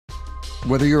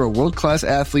Whether you're a world-class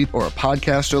athlete or a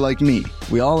podcaster like me,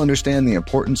 we all understand the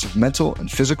importance of mental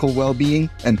and physical well-being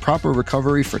and proper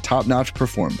recovery for top-notch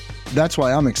performance. That's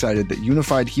why I'm excited that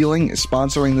Unified Healing is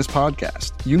sponsoring this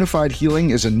podcast. Unified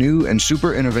Healing is a new and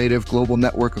super innovative global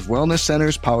network of wellness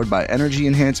centers powered by Energy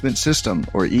Enhancement System,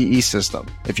 or EE System.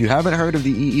 If you haven't heard of the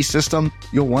EE System,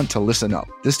 you'll want to listen up.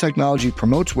 This technology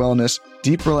promotes wellness,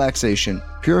 deep relaxation,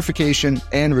 purification,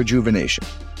 and rejuvenation.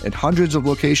 In hundreds of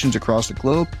locations across the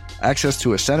globe, access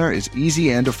to a center is easy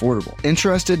and affordable.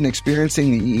 Interested in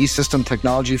experiencing the EE System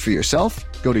technology for yourself?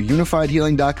 Go to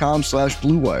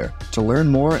unifiedhealing.com/bluewire to learn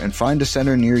more and find a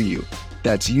center near you.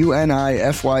 That's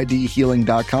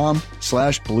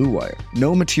unifydhealing.com/bluewire.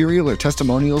 No material or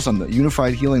testimonials on the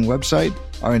Unified Healing website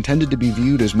are intended to be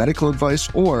viewed as medical advice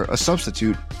or a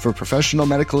substitute for professional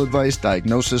medical advice,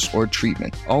 diagnosis, or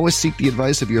treatment. Always seek the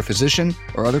advice of your physician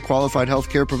or other qualified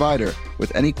healthcare provider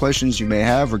with any questions you may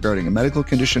have regarding a medical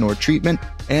condition or treatment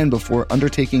and before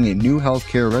undertaking a new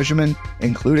healthcare regimen,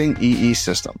 including EE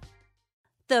System.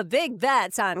 The Big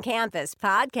Bets on Campus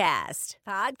podcast.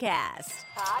 All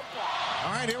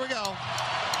right, here we go.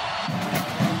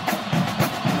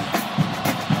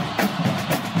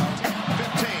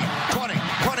 15, 20,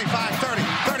 25, 30,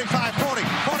 35, 40,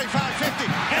 45, 50.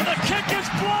 And the kick is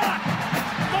blocked.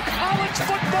 The college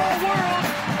football world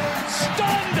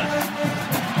stunned.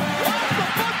 Lost the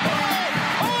football.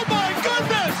 Oh, my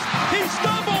goodness. He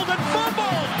stumbled and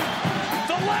fumbled.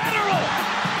 The lateral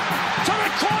to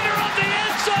the corner of the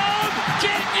end zone.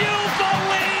 Can you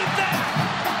believe that?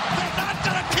 They're not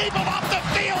going to keep him off the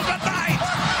field tonight.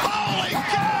 Holy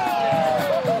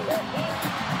cow.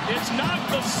 It's not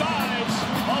the size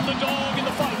of the dog in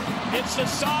the fight. It's the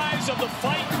size of the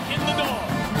fight in the dog.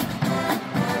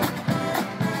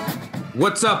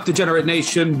 What's up, Degenerate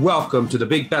Nation? Welcome to the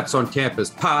Big Bets on Campus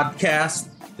podcast.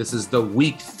 This is the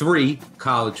Week 3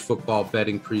 college football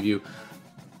betting preview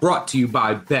brought to you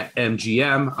by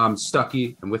BetMGM. I'm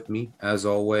Stuckey, and with me, as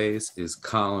always, is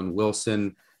Colin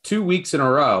Wilson. 2 weeks in a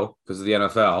row, because of the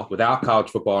NFL, without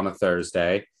college football on a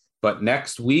Thursday. But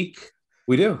next week,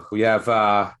 we do. We have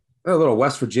a little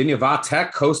West Virginia,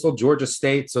 Va-Tech, Coastal, Georgia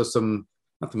State. So some,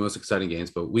 not the most exciting games,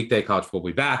 but weekday college football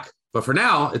will be back. But for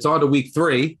now, it's on to Week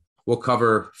 3. We'll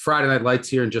cover Friday Night Lights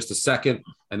here in just a second,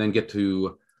 and then get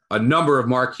to a number of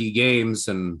marquee games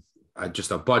and just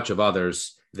a bunch of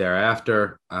others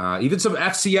thereafter. Even some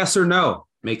FCS or no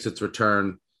makes its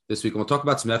return this week. And we'll talk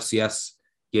about some FCS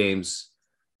games,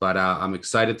 but I'm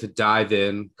excited to dive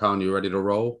in. Colin, you ready to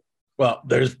roll? Well,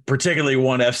 there's particularly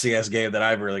one FCS game that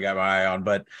I've really got my eye on,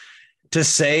 but to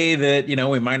say that,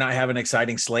 we might not have an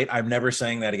exciting slate, I'm never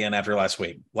saying that again after last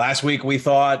week. Last week, we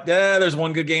thought, there's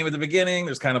one good game at the beginning.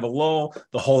 There's kind of a lull.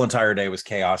 The whole entire day was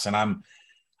chaos. And I'm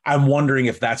wondering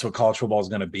if that's what college football is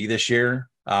going to be this year.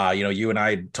 You and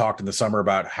I talked in the summer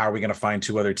about how are we going to find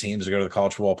two other teams to go to the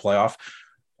college football playoff.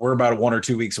 We're about 1 or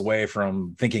 2 weeks away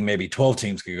from thinking maybe 12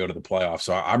 teams could go to the playoff.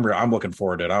 So I'm looking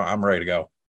forward to it. I'm ready to go.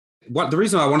 The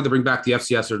reason I wanted to bring back the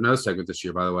FCS or no segment this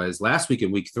year, by the way, is last week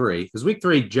in Week 3, because Week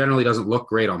 3 generally doesn't look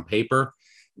great on paper.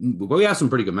 But we have some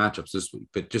pretty good matchups this week,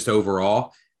 but just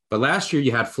overall. But last year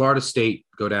you had Florida State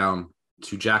go down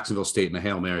to Jacksonville State in a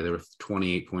Hail Mary. They were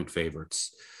 28-point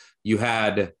favorites. You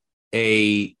had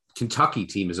a Kentucky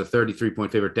team as a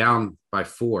 33-point favorite down by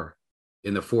 4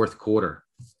 in the fourth quarter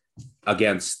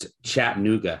against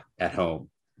Chattanooga at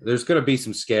home. There's going to be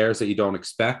some scares that you don't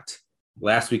expect.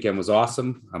 Last weekend was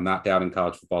awesome. I'm not down in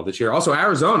college football this year. Also,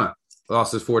 Arizona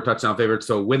lost his 4 touchdown favorite.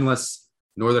 So winless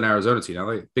Northern Arizona team.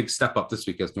 Now, a big step up this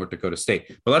week against North Dakota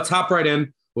State. But let's hop right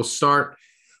in. We'll start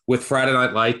with Friday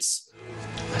Night Lights.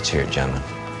 Let's hear it, gentlemen.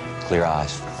 Clear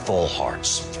eyes, full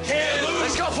hearts.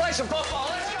 Let's go play some football.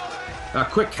 A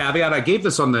quick caveat. I gave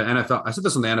this on the NFL. I said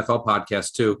this on the NFL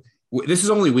podcast too. This is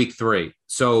only Week 3.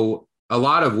 So a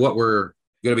lot of what we're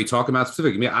going to be talking about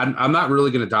specifically, I'm not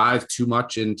really going to dive too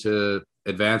much into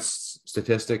advanced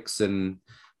statistics, and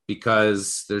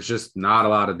because there's just not a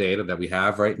lot of data that we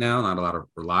have right now, not a lot of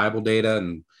reliable data.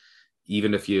 And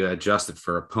even if you adjust it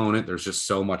for opponent, there's just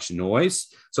so much noise.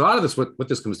 So a lot of this, what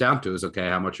this comes down to is, okay,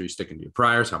 how much are you sticking to your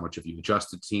priors? How much have you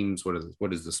adjusted teams?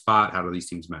 What is the spot? How do these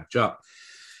teams match up?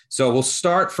 So we'll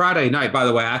start Friday night. By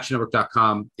the way,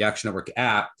 actionnetwork.com, the Action Network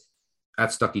app, at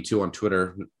Stuckey2 on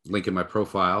Twitter, link in my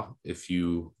profile if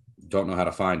you don't know how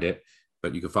to find it,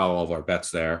 but you can follow all of our bets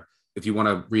there. If you want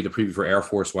to read the preview for Air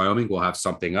Force Wyoming, we'll have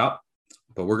something up,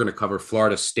 but we're going to cover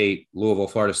Florida State,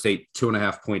 Florida State,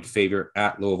 2.5-point favorite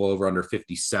at Louisville, over under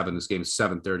 57. This game is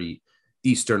 7:30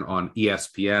 Eastern on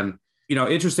ESPN.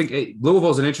 Interesting.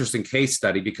 Louisville's an interesting case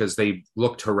study because they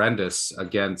looked horrendous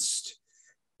against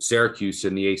Syracuse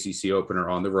in the ACC opener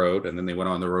on the road, and then they went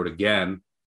on the road again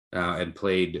and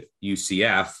played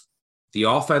UCF. The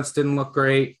offense didn't look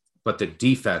great, but the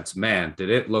defense, man, did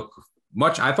it look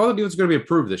much. I thought the defense was going to be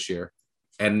improved this year,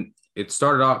 and it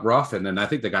started out rough, and then I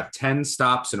think they got 10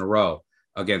 stops in a row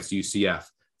against UCF.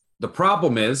 The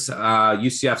problem is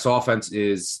UCF's offense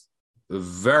is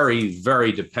very,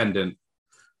 very dependent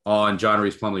on John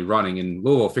Reese Plumlee running, and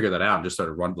Louisville figured that out and just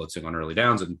started run blitzing on early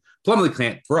downs, and Plumlee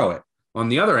can't throw it. On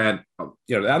the other hand,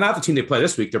 not the team they play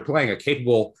this week. They're playing a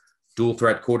capable dual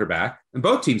threat quarterback, and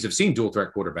both teams have seen dual threat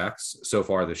quarterbacks so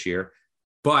far this year,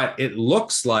 but it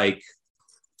looks like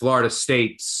Florida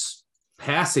State's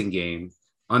passing game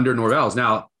under Norvell is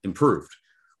now improved,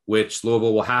 which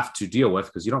Louisville will have to deal with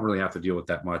because you don't really have to deal with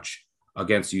that much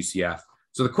against UCF.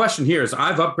 So the question here is,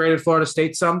 I've upgraded Florida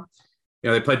State some.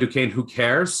 They played Duquesne, who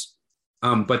cares?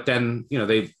 But then,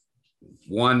 they've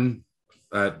won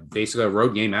basically a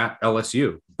road game at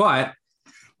LSU. But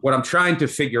what I'm trying to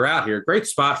figure out here, great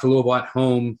spot for Louisville at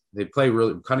home.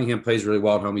 Cunningham plays really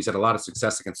well at home. He's had a lot of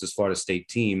success against this Florida State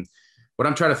team. What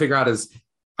I'm trying to figure out is,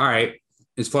 all right,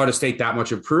 is Florida State that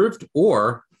much improved,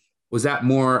 or was that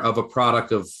more of a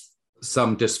product of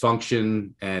some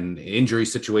dysfunction and injury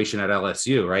situation at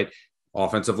LSU, right?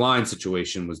 Offensive line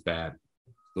situation was bad.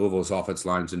 Louisville's offensive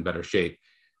line's in better shape.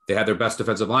 They had their best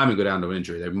defensive lineman go down to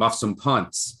injury. They muffed some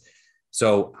punts.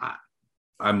 So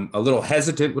I'm a little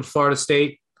hesitant with Florida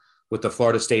State, with the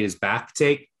Florida State is back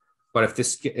take. But if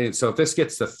this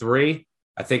gets to 3,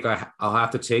 I think I'll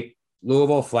have to take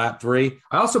Louisville flat 3.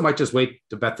 I also might just wait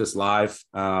to bet this live,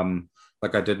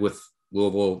 like I did with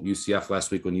Louisville UCF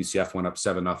last week when UCF went up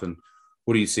 7-0.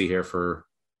 What do you see here for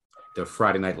the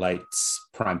Friday Night Lights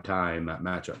primetime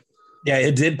matchup? Yeah,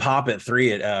 it did pop at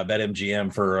 3 at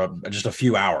BetMGM for just a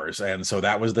few hours. And so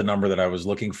that was the number that I was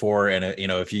looking for. And,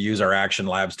 if you use our Action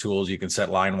Labs tools, you can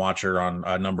set Line Watcher on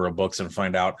a number of books and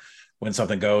find out when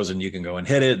something goes, and you can go and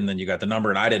hit it. And then you got the number.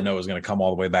 And I didn't know it was going to come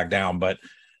all the way back down. But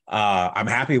I'm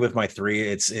happy with my 3.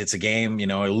 It's a game,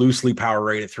 a loosely power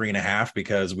rate at 3.5,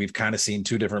 because we've kind of seen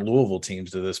 2 different Louisville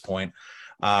teams to this point.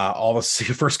 All the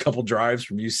first couple drives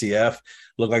from UCF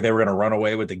looked like they were going to run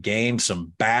away with the game.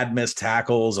 Some bad missed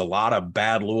tackles, a lot of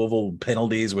bad Louisville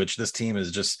penalties, which this team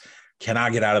is just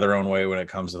cannot get out of their own way when it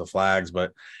comes to the flags.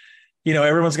 But,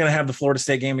 everyone's going to have the Florida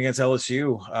State game against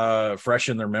LSU fresh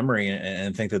in their memory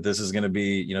and think that this is going to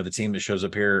be, the team that shows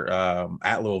up here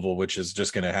at Louisville, which is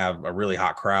just going to have a really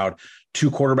hot crowd. 2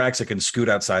 quarterbacks that can scoot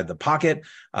outside the pocket.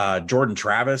 Jordan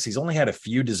Travis, he's only had a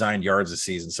few designed yards this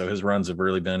season, so his runs have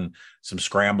really been some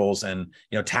scrambles. And,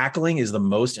 tackling is the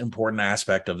most important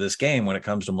aspect of this game when it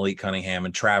comes to Malik Cunningham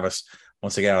and Travis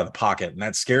once they get out of the pocket. And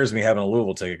that scares me having a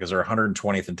Louisville ticket because they're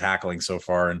 120th in tackling so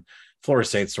far. And Florida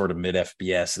State's sort of mid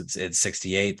FBS. It's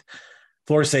 68th.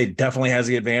 Florida State definitely has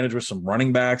the advantage with some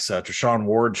running backs. Treshaun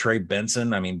Ward, Trey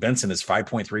Benson. I mean, Benson is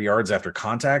 5.3 yards after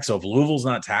contact. So if Louisville's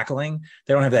not tackling,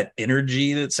 they don't have that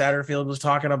energy that Satterfield was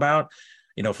talking about.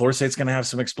 Florida State's going to have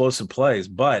some explosive plays.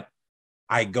 But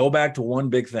I go back to one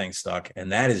big thing, Stuck,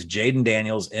 and that is Jaden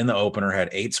Daniels in the opener had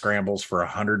 8 scrambles for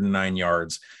 109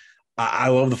 yards. I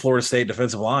love the Florida State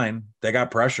defensive line. They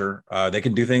got pressure. They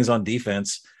can do things on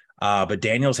defense. But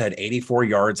Daniels had 84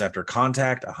 yards after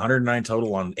contact, 109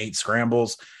 total on 8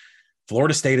 scrambles.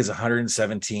 Florida State is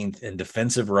 117th in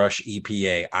defensive rush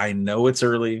EPA. I know it's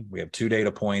early. We have 2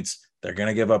 data points. They're going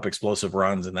to give up explosive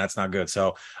runs, and that's not good.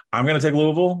 So I'm going to take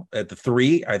Louisville at the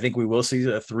 3. I think we will see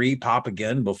a 3 pop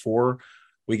again before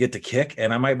we get to kick.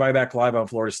 And I might buy back live on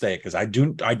Florida State because I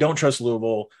don't trust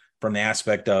Louisville from the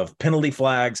aspect of penalty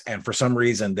flags. And for some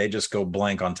reason, they just go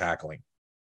blank on tackling.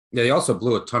 Yeah, they also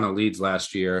blew a ton of leads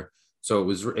last year. So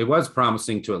it was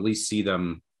promising to at least see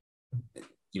them,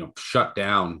 shut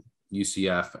down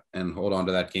UCF and hold on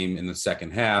to that game in the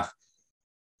second half.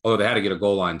 Although they had to get a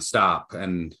goal line stop,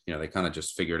 and they kind of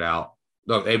just figured out.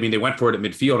 Look, I mean, they went for it at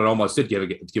midfield and almost did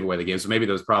give away the game. So maybe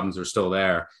those problems are still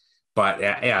there. But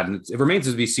yeah, it remains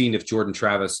to be seen if Jordan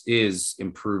Travis is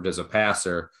improved as a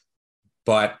passer.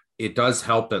 But it does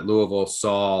help that Louisville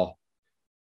saw,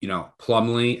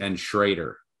 Plumlee and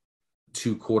Schrader,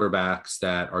 2 quarterbacks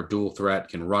that are dual threat,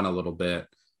 can run a little bit.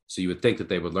 So you would think that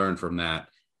they would learn from that.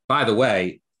 By the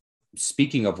way,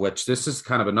 speaking of which, this is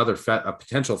kind of another a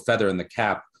potential feather in the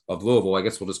cap of Louisville. I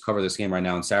guess we'll just cover this game right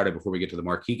now on Saturday before we get to the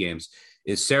marquee games,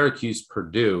 is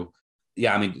Syracuse-Purdue.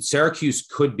 Yeah, I mean, Syracuse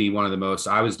could be one of the most,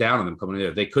 I was down on them coming in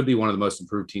there. They could be one of the most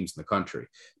improved teams in the country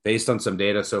based on some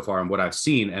data so far and what I've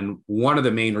seen. And one of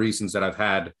the main reasons that I've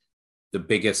had the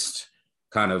biggest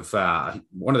kind of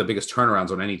one of the biggest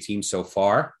turnarounds on any team so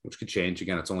far, which could change.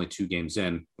 Again, it's only 2 games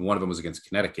in, and one of them was against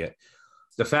Connecticut.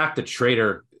 The fact that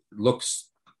Schrader looks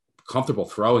comfortable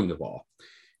throwing the ball.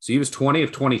 So he was 20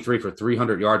 of 23 for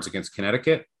 300 yards against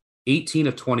Connecticut. 18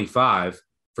 of 25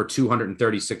 for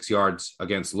 236 yards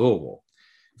against Louisville,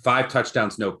 5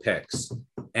 touchdowns, no picks.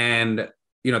 And,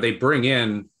 they bring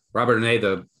in Robert Anae,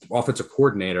 the offensive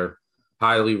coordinator,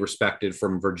 highly respected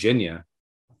from Virginia.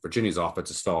 Virginia's offense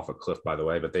has fell off a cliff, by the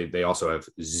way, but they also have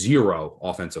 0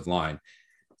 offensive line.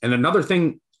 And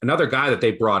another guy that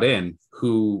they brought in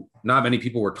who not many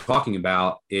people were talking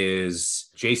about is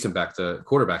Jason Beck, the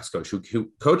quarterbacks coach,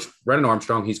 who coached Brennan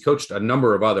Armstrong. He's coached a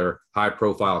number of other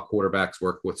high-profile quarterbacks,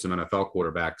 worked with some NFL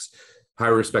quarterbacks,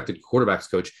 high-respected quarterbacks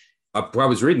coach. I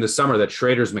was reading this summer that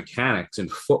Schrader's mechanics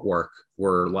and footwork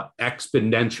were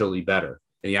exponentially better,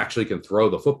 and he actually can throw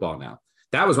the football now.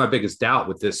 That was my biggest doubt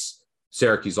with this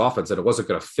Syracuse offense, that it wasn't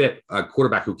going to fit a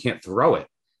quarterback who can't throw it.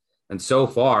 And so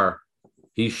far,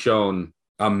 he's shown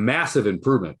a massive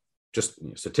improvement, just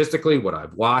statistically, what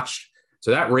I've watched.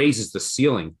 So that raises the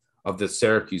ceiling of the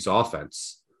Syracuse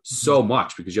offense so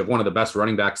much, because you have one of the best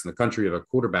running backs in the country, of a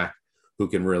quarterback who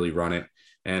can really run it.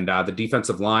 And the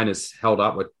defensive line is held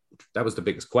up with, that was the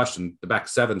biggest question. The back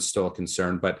seven's still a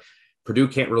concern, but Purdue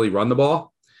can't really run the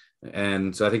ball.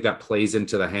 And so I think that plays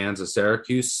into the hands of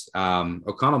Syracuse.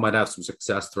 O'Connell might have some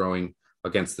success throwing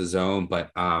against the zone,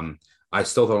 but I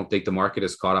still don't think the market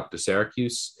has caught up to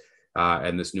Syracuse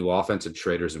and this new offense and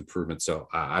Schrader's improvement. So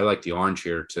I like the Orange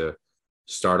here to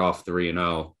start off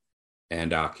 3-0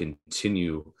 and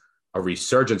continue a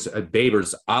resurgence at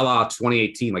Babers a la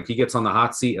 2018. Like, he gets on the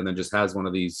hot seat and then just has one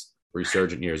of these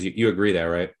resurgent years. You agree there,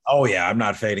 right? Oh yeah, I'm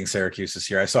not fading Syracuse this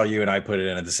year. I saw you and I put it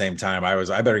in at the same time.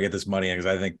 I better get this money in,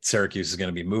 because I think Syracuse is going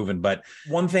to be moving. But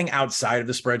one thing outside of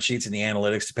the spreadsheets and the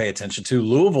analytics to pay attention to,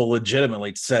 Louisville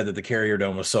legitimately said that the Carrier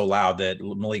Dome was so loud that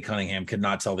Malik Cunningham could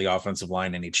not tell the offensive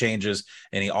line any changes,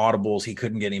 any audibles. He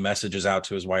couldn't get any messages out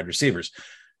to his wide receivers.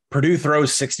 Purdue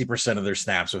throws 60% of their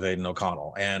snaps with Aiden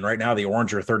O'Connell. And right now the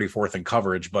Orange are 34th in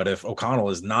coverage. But if O'Connell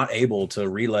is not able to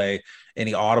relay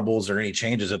any audibles or any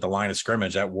changes at the line of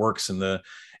scrimmage, that works in the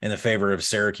favor of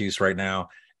Syracuse right now.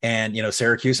 And,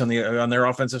 Syracuse on their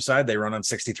offensive side, they run on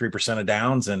 63% of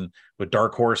downs. And with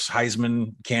dark horse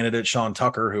Heisman candidate Sean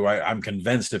Tucker, who I'm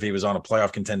convinced if he was on a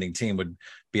playoff contending team would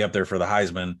be up there for the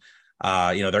Heisman.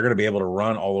 They're going to be able to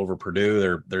run all over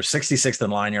Purdue. They're 66th in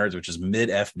line yards, which is mid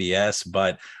FBS,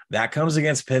 but that comes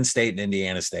against Penn State and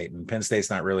Indiana State. And Penn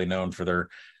State's not really known for their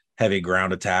heavy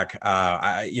ground attack.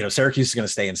 Syracuse is going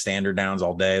to stay in standard downs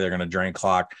all day. They're going to drain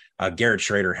clock. Garrett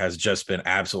Schrader has just been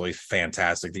absolutely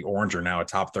fantastic. The Orange are now a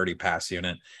top 30 pass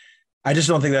unit. I just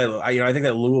don't think that, I think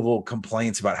that Louisville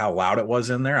complaints about how loud it was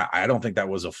in there. I don't think that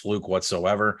was a fluke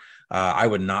whatsoever. I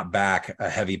would not back a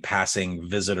heavy passing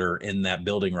visitor in that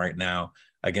building right now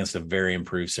against a very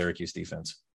improved Syracuse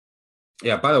defense.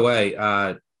 Yeah, by the way,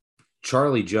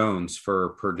 Charlie Jones for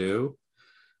Purdue,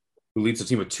 who leads the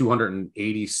team with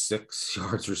 286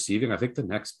 yards receiving. I think the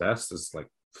next best is like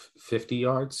 50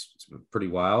 yards. It's pretty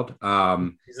wild.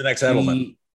 He's the next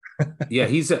Edelman. Yeah,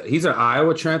 he's an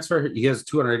Iowa transfer. He has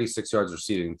 286 yards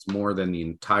receiving. It's more than the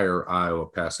entire Iowa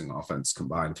passing offense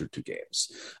combined through 2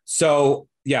 games. So,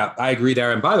 yeah, I agree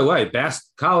there. And by the way,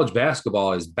 college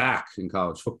basketball is back in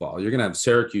college football. You're going to have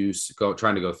Syracuse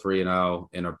trying to go 3-0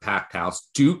 in a packed house.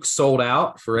 Duke sold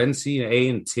out for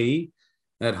NCAA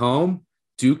at home.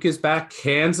 Duke is back.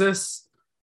 Kansas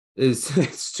is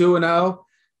 2-0.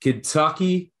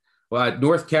 Kentucky,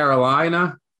 North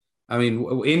Carolina. I mean,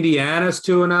 Indiana's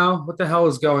 2-0. What the hell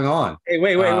is going on? Hey,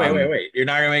 wait. You're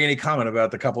not going to make any comment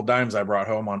about the couple dimes I brought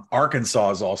home on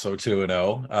Arkansas is also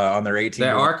 2-0 on their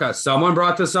 18. Someone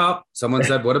brought this up. Someone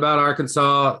said, what about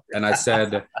Arkansas? And I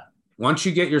said, once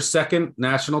you get your second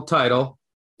national title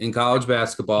in college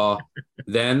basketball,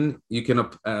 then you can,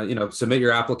 submit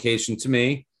your application to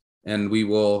me, and we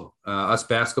will, us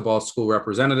basketball school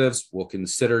representatives will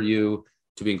consider you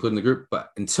to be included in the group. But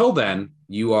until then,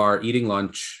 you are eating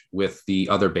lunch with the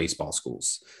other baseball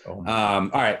schools. All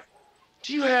right.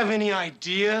 Do you have any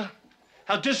idea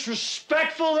how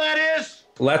disrespectful that is?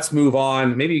 Let's move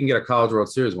on. Maybe you can get a College World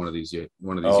Series one of these years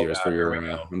for your.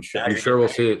 I'm sure we'll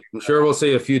see it. I'm sure we'll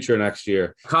see a future next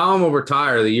year. Colin will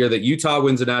retire the year that Utah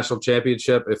wins a national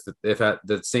championship, if at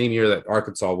the same year that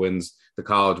Arkansas wins the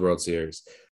College World Series.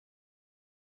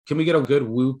 Can we get a good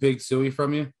woo pig suey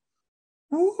from you?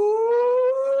 Woo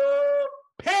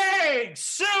pig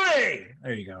suey.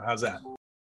 There you go. How's that? All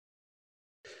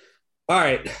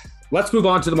right. Let's move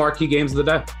on to the marquee games of the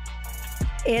day.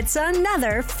 It's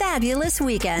another fabulous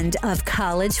weekend of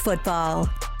college football.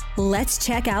 Let's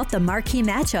check out the marquee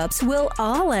matchups we'll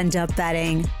all end up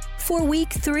betting for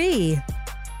week 3.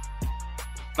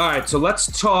 All right, so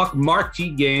let's talk marquee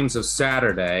games of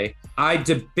Saturday. I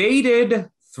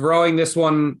debated throwing this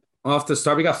one off the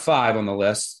start. We got 5 on the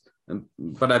list,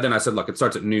 but then I said, look, it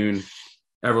starts at noon.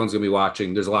 everyone's going to be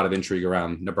watching. There's a lot of intrigue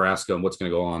around Nebraska and what's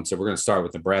going to go on. So we're going to start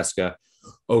with Nebraska,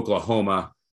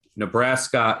 Oklahoma.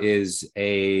 Nebraska is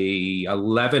a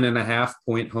 11.5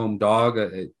 point home dog.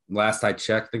 Last I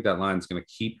checked, I think that line's going to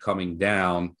keep coming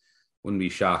down. Wouldn't be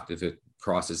shocked if it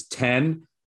crosses 10.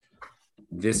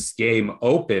 This game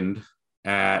opened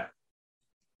at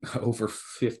over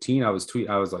 15. I was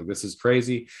like, this is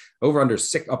crazy. Over under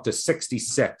up to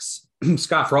 66.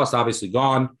 Scott Frost obviously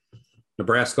gone.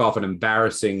 Nebraska off an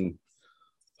embarrassing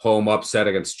home upset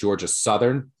against Georgia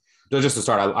Southern. Just to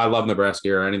start, I love Nebraska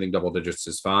here. Anything double digits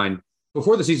is fine.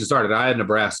 Before the season started, I had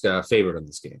Nebraska favored in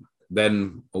this game.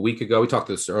 Then a week ago, we talked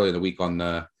this earlier in the week on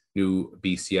the new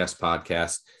BCS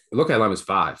podcast. The look at line was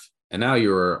 5. And now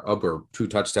you're over 2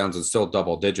 touchdowns and still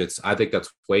double digits. I think that's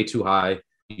way too high.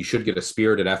 You should get a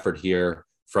spirited effort here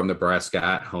from Nebraska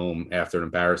at home after an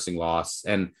embarrassing loss.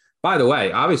 And by the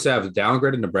way, obviously I've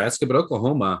downgraded Nebraska, but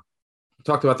Oklahoma, we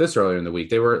talked about this earlier in the week.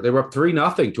 They were up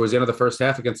 3-0 towards the end of the first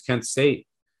half against Kent State.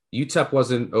 UTEP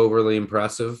wasn't overly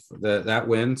impressive, that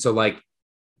win. So, like,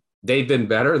 they've been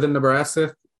better than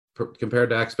Nebraska compared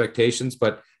to expectations.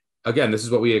 But, again, this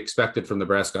is what we expected from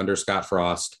Nebraska under Scott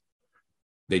Frost.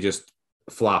 They just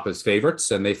flop as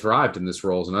favorites, and they thrived in this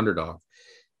role as an underdog.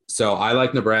 So I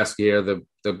like Nebraska here.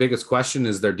 The biggest question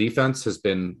is their defense has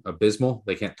been abysmal.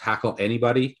 They can't tackle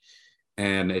anybody,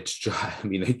 and it's just, I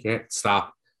mean, they can't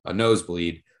stop a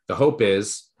nosebleed. The hope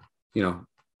is,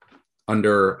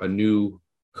 under a new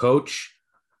coach,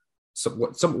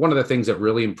 one of the things that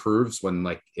really improves when,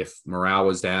 like, if morale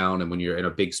is down and when you're in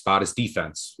a big spot is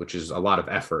defense, which is a lot of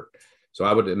effort. So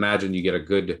I would imagine you get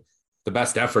the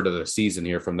best effort of the season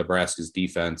here from Nebraska's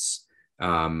defense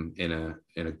in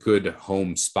a good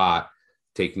home spot,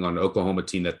 taking on an Oklahoma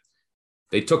team that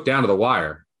they took down to the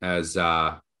wire as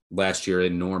last year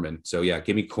in Norman. So yeah,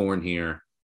 give me Corn here.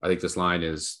 I think this line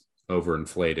is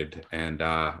overinflated, and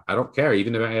I don't care.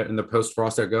 Even if in the post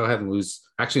Frost there, go ahead and lose.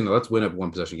 Actually, no, let's win a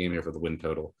 1 possession game here for the win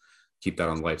total. Keep that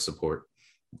on life support.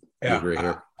 Yeah, agree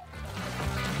here.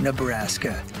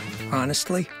 Nebraska.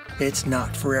 Honestly, it's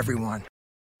not for everyone.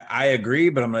 I agree,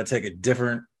 but I'm going to take a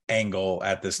different angle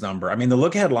at this number. I mean, the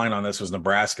look ahead line on this was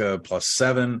Nebraska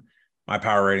 +7. My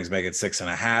power ratings make it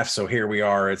 6.5. So here we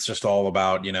are. It's just all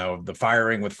about, the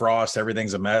firing with Frost.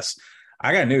 Everything's a mess.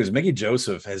 I got news. Mickey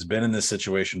Joseph has been in this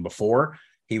situation before.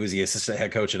 He was the assistant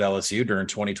head coach at LSU during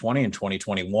 2020 and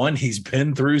 2021. He's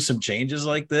been through some changes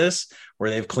like this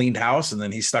where they've cleaned house and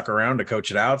then he stuck around to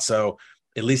coach it out. So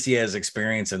at least he has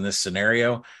experience in this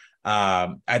scenario.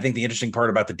 I think the interesting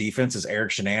part about the defense is Eric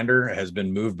Shenander has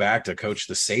been moved back to coach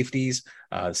the safeties.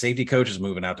 The safety coach is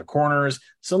moving out to corners.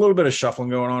 So a little bit of shuffling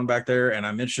going on back there. And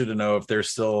I'm interested to know if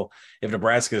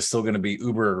Nebraska is still going to be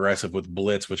uber aggressive with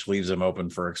blitz, which leaves them open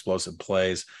for explosive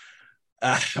plays.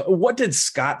 What did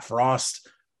Scott Frost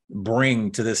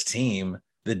bring to this team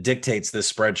that dictates this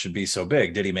spread should be so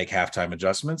big? Did he make halftime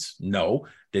adjustments? No.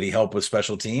 Did he help with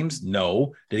special teams?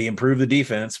 No. Did he improve the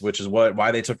defense, which is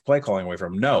why they took play calling away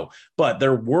from him? No. But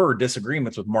there were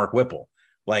disagreements with Mark Whipple.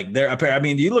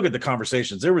 You look at the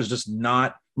conversations, there was just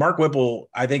not Mark Whipple.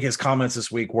 I think his comments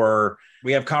this week were,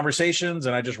 we have conversations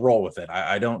and I just roll with it.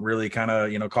 I don't really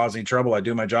cause any trouble. I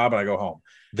do my job and I go home.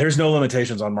 There's no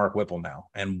limitations on Mark Whipple now.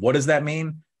 And what does that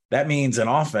mean? That means an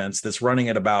offense that's running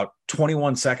at about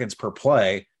 21 seconds per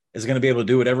play is going to be able to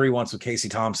do whatever he wants with Casey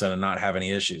Thompson and not have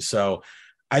any issues. So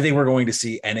I think we're going to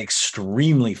see an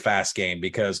extremely fast game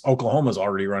because Oklahoma's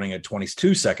already running at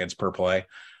 22 seconds per play.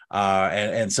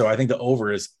 And so I think the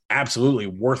over is absolutely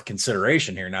worth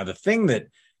consideration here. Now, the thing that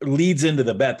leads into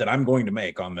the bet that I'm going to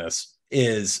make on this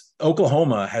is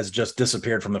Oklahoma has just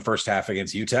disappeared from the first half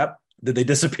against UTEP. They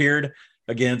disappeared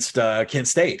against Kent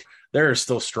State. There are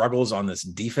still struggles on this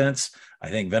defense. I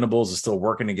think Venables is still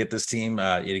working to get this team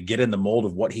to get in the mold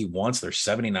of what he wants. They're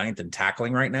 79th in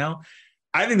tackling right now.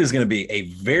 I think there's going to be a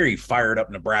very fired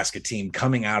up Nebraska team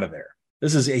coming out of there.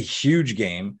 This is a huge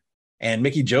game. And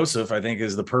Mickey Joseph, I think,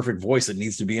 is the perfect voice that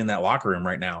needs to be in that locker room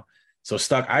right now. So,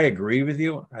 Stuck, I agree with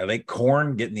you. I think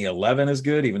Corn getting the 11 is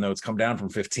good, even though it's come down from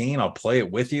 15. I'll play it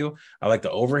with you. I like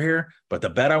the over here. But the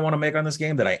bet I want to make on this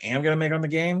game that I am going to make on the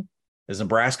game is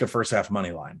Nebraska first half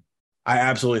money line. I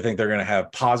absolutely think they're going to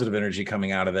have positive energy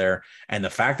coming out of there. And the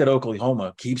fact that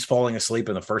Oklahoma keeps falling asleep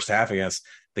in the first half against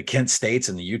the Kent States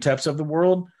and the UTEPs of the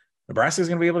world, Nebraska is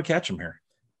going to be able to catch them here.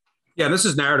 Yeah, this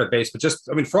is narrative based,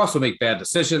 but Frost will make bad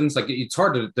decisions. Like, it's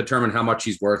hard to determine how much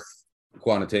he's worth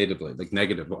quantitatively, like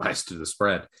negative wise to the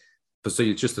spread. But so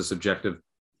it's just a subjective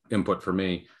input for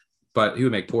me. But he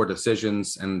would make poor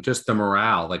decisions and just the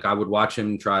morale. Like, I would watch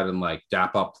him try to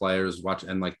dap up players,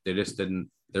 they just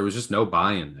didn't. There was just no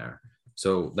buy-in there.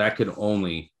 So that could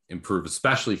only improve,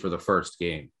 especially for the first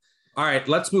game. All right,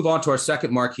 let's move on to our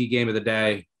second marquee game of the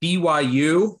day.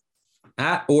 BYU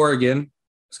at Oregon.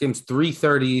 This game's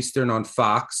 3:30 Eastern on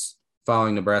Fox,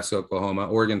 following Nebraska, Oklahoma.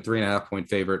 Oregon 3.5-point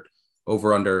favorite,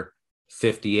 over under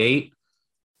 58.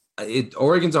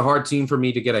 Oregon's a hard team for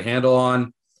me to get a handle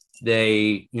on.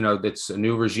 It's a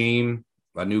new regime,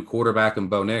 a new quarterback in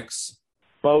Bo Nix.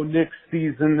 Bo Nix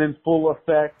season in full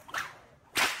effect.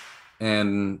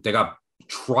 And they got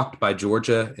trucked by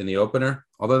Georgia in the opener.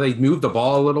 Although they moved the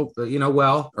ball a little,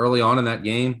 well early on in that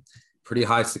game. Pretty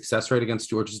high success rate against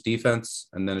Georgia's defense.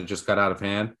 And then it just got out of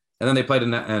hand. And then they played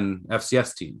an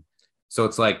FCS team. So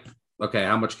it's like, okay,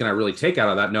 how much can I really take out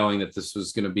of that, knowing that this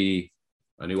was going to be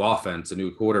a new offense, a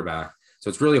new quarterback? So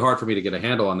it's really hard for me to get a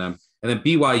handle on them. And then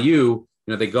BYU,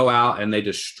 they go out and they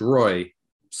destroy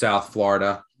South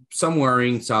Florida. Some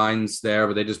worrying signs there,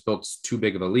 but they just built too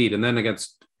big of a lead. And then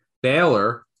against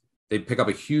Baylor, they pick up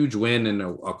a huge win in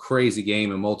a crazy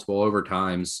game in multiple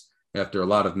overtimes after a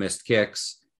lot of missed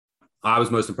kicks. I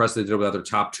was most impressed they did with their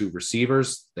top two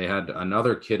receivers. They had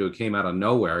another kid who came out of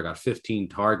nowhere, got 15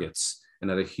 targets, and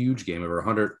had a huge game, over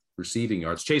 100 receiving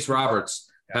yards. Chase Roberts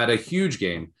had a huge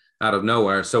game out of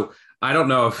nowhere. So I don't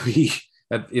know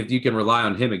if you can rely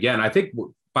on him again. I think,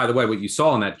 by the way, what you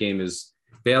saw in that game is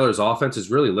Baylor's offense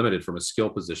is really limited from a skill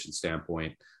position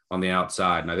standpoint on the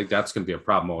outside. And I think that's going to be a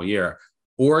problem all year.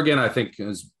 Oregon, I think,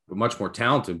 is much more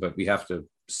talented, but we have to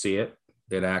see it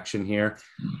in action here.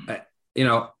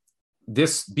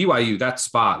 This BYU, that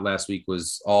spot last week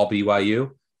was all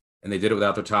BYU, and they did it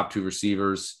without their top two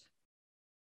receivers.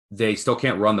 They still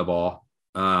can't run the ball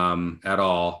at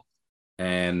all.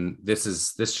 And this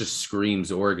just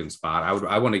screams Oregon spot.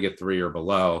 I want to get 3 or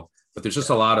below, but there's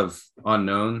just a lot of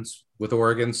unknowns with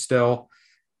Oregon still.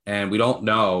 And we don't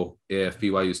know if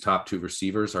BYU's top two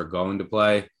receivers are going to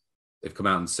play. They've come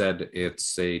out and said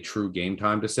it's a true game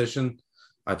time decision.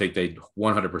 I think they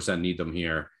 100% need them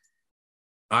here.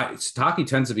 Sitake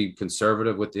tends to be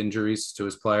conservative with injuries to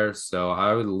his players, so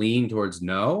I would lean towards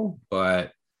no,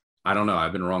 but I don't know.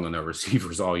 I've been wrong on their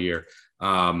receivers all year. What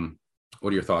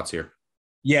are your thoughts here?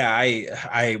 Yeah,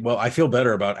 I feel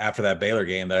better about after that Baylor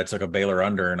game that I took a Baylor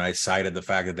under, and I cited the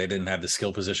fact that they didn't have the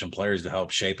skill position players to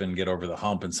help shape and get over the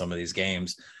hump in some of these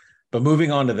games. But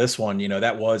moving on to this one,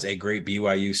 that was a great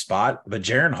BYU spot, but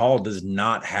Jaren Hall does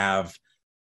not have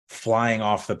flying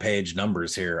off the page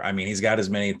numbers here. I mean, he's got as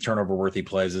many turnover worthy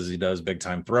plays as he does big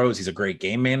time throws. He's a great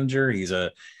game manager. He's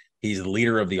the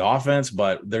leader of the offense,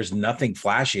 but there's nothing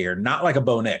flashy here. Not like a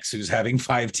Bo Nix, who's having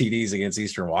 5 TDs against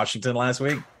Eastern Washington last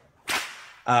week.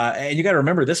 And you got to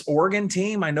remember, this Oregon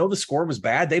team, I know the score was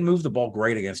bad. They moved the ball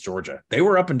great against Georgia. They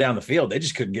were up and down the field. They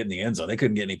just couldn't get in the end zone. They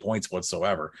couldn't get any points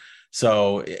whatsoever.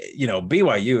 So,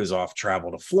 BYU is off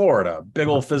travel to Florida, big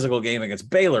old physical game against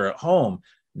Baylor at home.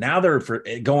 Now they're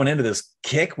going into this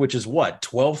kick, which is what,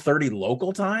 12:30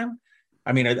 local time?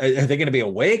 I mean, are they going to be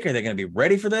awake? Are they going to be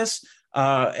ready for this?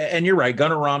 And you're right,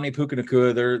 Gunnar Romney, Puka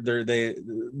Nacua,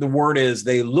 the word is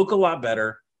they look a lot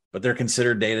better, but they're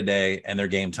considered day-to-day and their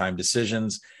game time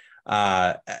decisions.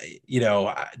 That's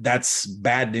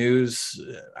bad news.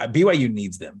 BYU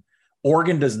needs them.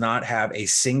 Oregon does not have a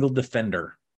single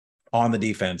defender on the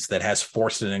defense that has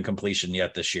forced an incompletion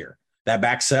yet this year. That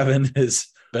back seven has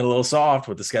been a little soft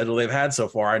with the schedule they've had so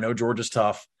far. I know Georgia's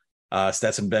tough.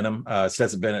 Stetson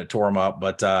Bennett tore them up,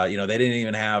 but they didn't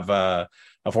even have a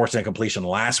forced incompletion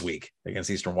last week against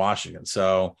Eastern Washington.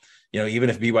 So, even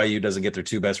if BYU doesn't get their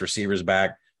 2 best receivers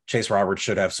back, Chase Roberts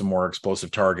should have some more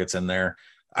explosive targets in there.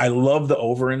 I love the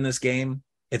over in this game.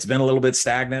 It's been a little bit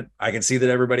stagnant. I can see that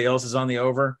everybody else is on the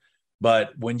over,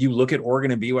 but when you look at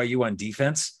Oregon and BYU on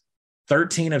defense,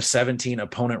 13 of 17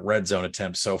 opponent red zone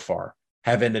attempts so far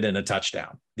have ended in a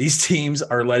touchdown. These teams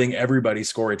are letting everybody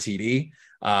score a TD.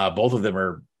 Both of them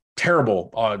are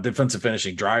terrible defensive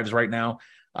finishing drives right now.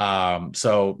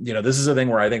 So, this is a thing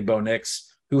where I think Bo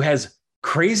Nix, who has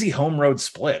crazy home road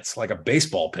splits, like a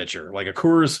baseball pitcher, like a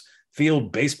Coors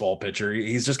Field baseball pitcher,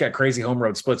 he's just got crazy home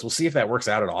road splits. We'll see if that works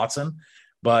out at Autzen,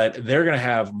 but they're going to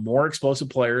have more explosive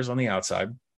players on the outside.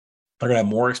 They're going to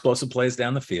have more explosive plays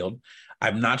down the field.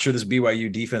 I'm not sure this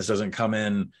BYU defense doesn't come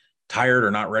in tired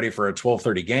or not ready for a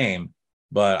 12:30 game,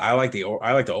 but I like the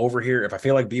over here. If I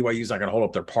feel like BYU's not going to hold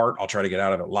up their part, I'll try to get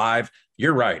out of it live.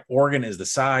 You're right. Oregon is the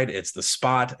side. It's the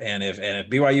spot. And if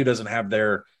BYU doesn't have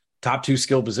their top 2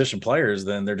 skill position players,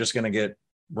 then they're just going to get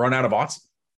run out of Autzen.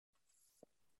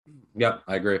 Yep,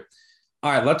 I agree.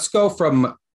 All right, let's go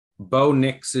from Bo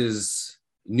Nix's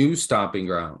new stomping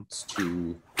grounds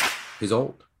to his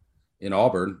old in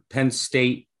Auburn. Penn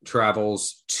State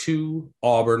travels to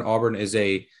Auburn. Auburn is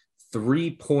a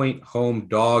 3-point home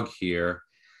dog here.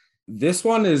 This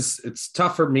one it's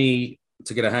tough for me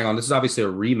to get a hang on. This is obviously a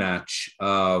rematch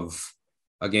of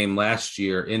a game last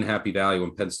year in Happy Valley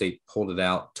when Penn State pulled it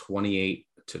out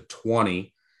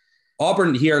 28-20.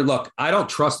 Auburn here, look, I don't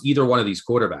trust either one of these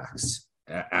quarterbacks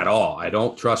at all. I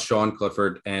don't trust Sean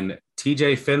Clifford and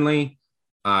TJ Finley.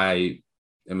 I've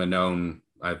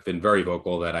been very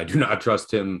vocal that I do not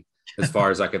trust him as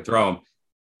far as I could throw him.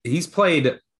 He's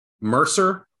played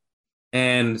Mercer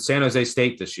and San Jose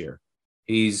State this year.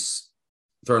 He's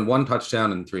thrown 1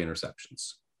 touchdown and 3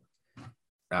 interceptions.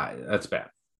 That's bad.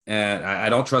 And I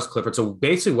don't trust Clifford. So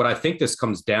basically what I think this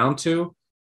comes down to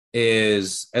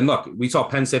is, and look, we saw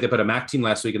Penn State, they put a MAC team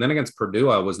last week, and then against Purdue,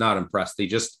 I was not impressed. They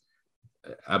just,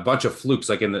 a bunch of flukes,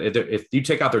 like if you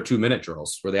take out their 2-minute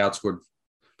drills where they outscored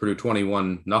Purdue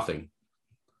 21-0,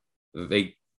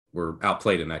 they were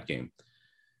outplayed in that game.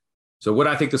 So what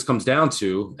I think this comes down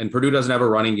to, and Purdue doesn't have a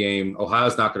running game.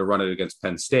 Ohio's not going to run it against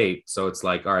Penn State. So it's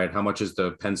like, all right, how much is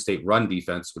the Penn State run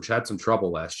defense, which had some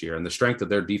trouble last year? And the strength of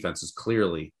their defense is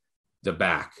clearly the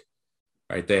back,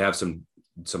 right? They have some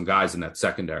guys in that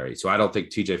secondary. So I don't think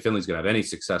TJ Finley's going to have any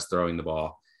success throwing the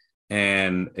ball.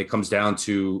 And it comes down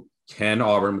to, can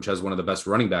Auburn, which has one of the best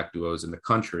running back duos in the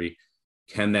country,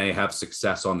 can they have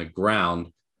success on the ground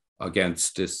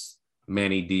against this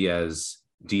Manny Diaz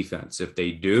defense? If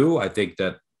they do, I think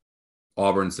that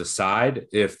Auburn's the side.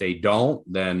 If they don't,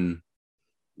 then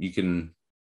you can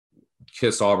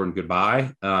kiss Auburn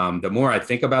goodbye. The more I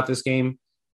think about this game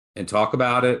and talk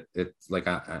about it, it's like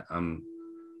I'm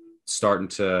starting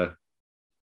to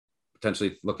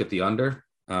potentially look at the under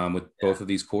with both of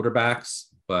these quarterbacks.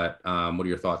 But what are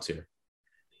your thoughts here?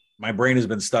 My brain has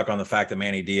been stuck on the fact that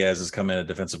Manny Diaz has come in a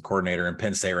defensive coordinator, and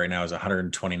Penn State right now is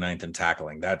 129th in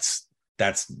tackling. That's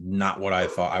not what I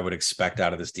thought I would expect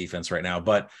out of this defense right now.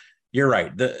 But you're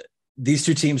right. These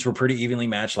two teams were pretty evenly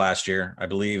matched last year. I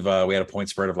believe we had a point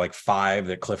spread of like 5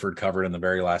 that Clifford covered in the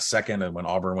very last second, and when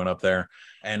Auburn went up there.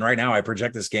 And right now I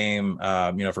project this game,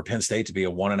 for Penn State to be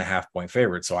a 1.5 point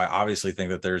favorite. So I obviously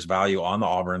think that there's value on the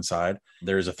Auburn side.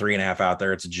 There's a 3.5 out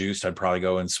there. It's juiced. I'd probably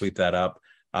go and sweep that up.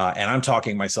 And I'm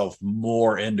talking myself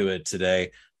more into it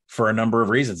today for a number of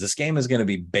reasons. This game is going to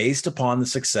be based upon the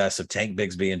success of Tank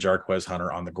Bigsby and Jarquez Hunter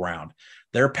on the ground.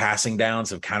 Their passing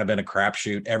downs have kind of been a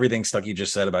crapshoot. Everything Stuckey you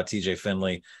just said about TJ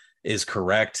Finley is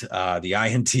correct. The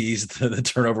INTs, the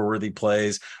turnover-worthy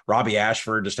plays. Robbie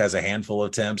Ashford just has a handful of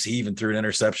attempts. He even threw an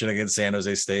interception against San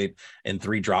Jose State and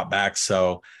 3 dropbacks.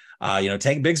 So,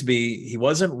 Tank Bigsby, he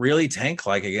wasn't really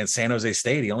Tank-like against San Jose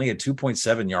State. He only had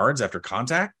 2.7 yards after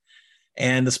contact.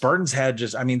 And the Spartans had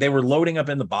they were loading up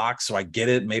in the box, so I get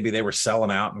it. Maybe they were selling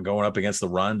out and going up against the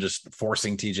run, just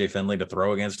forcing TJ Finley to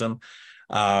throw against him.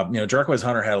 Jarquez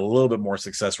Hunter had a little bit more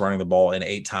success running the ball in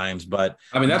 8 times, but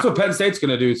that's what Penn State's going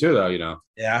to do too, though,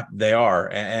 Yeah, they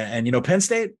are. And Penn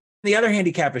State, the other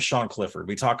handicap is Sean Clifford.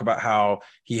 We talk about how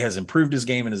he has improved his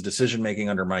game and his decision-making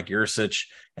under Mike Yurcich,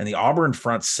 and the Auburn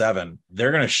front 7,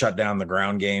 they're going to shut down the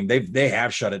ground game. They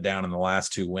have shut it down in the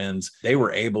last 2 wins. They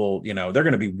were able, they're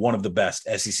going to be one of the best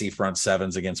SEC front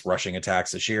 7s against rushing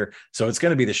attacks this year. So it's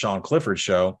going to be the Sean Clifford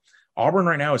show. Auburn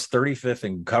right now is 35th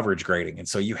in coverage grading. And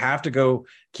so you have to go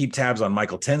keep tabs on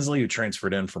Michael Tinsley, who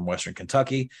transferred in from Western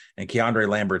Kentucky, and Keandre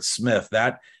Lambert-Smith.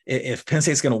 That if Penn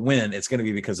State's going to win, it's going to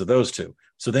be because of those two.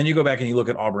 So then you go back and you look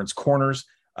at Auburn's corners.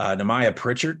 Nehemiah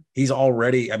Pritchard, he's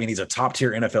a top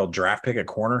tier NFL draft pick at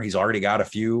corner. He's already got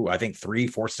 3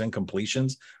 forced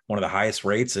incompletions, one of the highest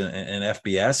rates in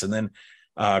FBS. And then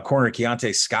corner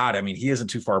Keontae Scott, he isn't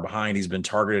too far behind. He's been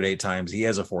targeted 8 times. He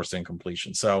has a forced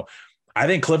incompletion. So I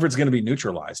think Clifford's going to be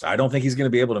neutralized. I don't think he's going to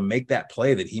be able to make that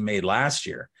play that he made last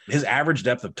year. His average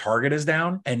depth of target is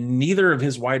down, and neither of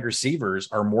his wide receivers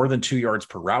are more than 2 yards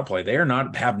per route play. They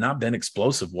have not been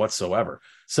explosive whatsoever.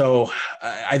 So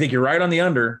I think you're right on the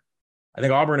under. I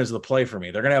think Auburn is the play for me.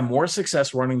 They're going to have more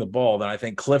success running the ball than I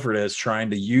think Clifford is trying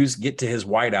to get to his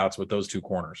wideouts with those 2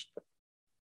 corners.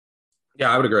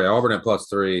 Yeah, I would agree. Auburn at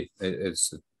 +3.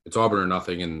 It's Auburn or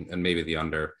nothing, and maybe the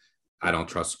under. I don't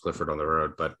trust Clifford on the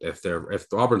road, but if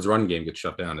Auburn's run game gets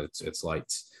shut down, it's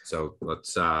lights. So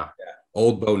let's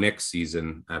old Bo Nix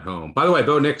season at home. By the way,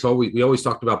 Bo Nix, we always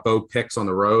talked about Bo Picks on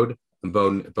the road and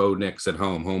Bo Nix at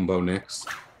home Bo Nix,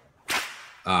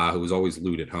 who was always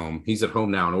loot at home. He's at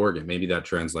home now in Oregon. Maybe that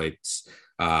translates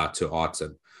to Autzen.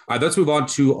 All right, let's move on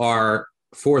to our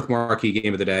 4th marquee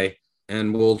game of the day,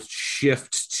 and we'll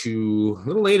shift to a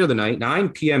little later the night, 9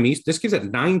 p.m. East. This game's at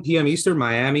 9 p.m. Eastern,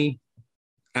 Miami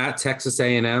at Texas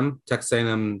A&M. Texas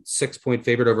A&M 6-point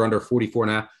favorite over under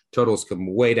 44.5. Totals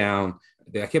come way down.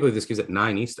 I can't believe this game's at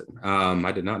 9 Eastern.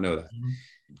 I did not know that.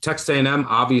 Texas A&M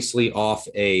obviously off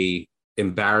a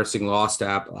embarrassing loss to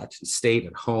Appalachian State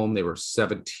at home. They were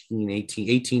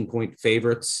 18-point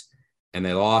favorites and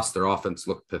they lost. Their offense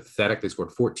looked pathetic. They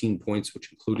scored 14 points,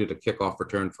 which included a kickoff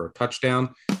return for a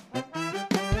touchdown.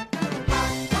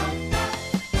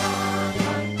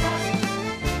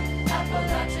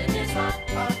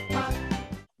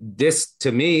 This,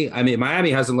 to me, I mean,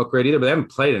 Miami hasn't looked great either, but they haven't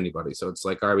played anybody. So it's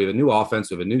like, all right, we have a new offense,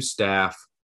 we have a new staff.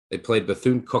 They played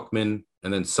Bethune-Cookman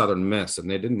and then Southern Miss, and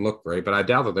they didn't look great, but I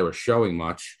doubt that they were showing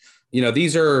much. You know,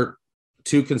 these are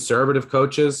two conservative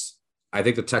coaches. I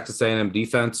think the Texas A&M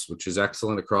defense, which is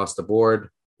excellent across the board,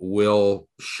 will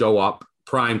show up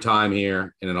prime time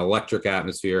here in an electric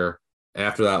atmosphere.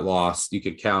 After that loss, you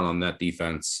could count on that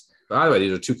defense. By the way,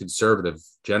 these are two conservative,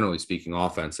 generally speaking,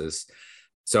 offenses.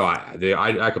 So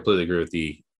I completely agree with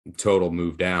the total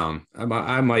move down.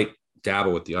 I might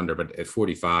dabble with the under, but at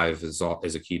 45 is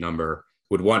a key number.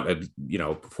 Would want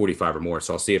 45 or more.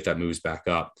 So I'll see if that moves back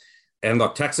up. And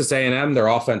look, Texas A&M, their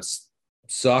offense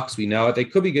sucks. We know it. They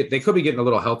could be getting a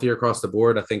little healthier across the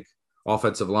board. I think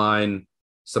offensive line,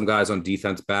 some guys on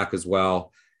defense back as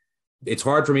well. It's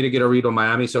hard for me to get a read on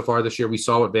Miami so far this year. We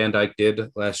saw what Van Dyke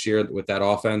did last year with that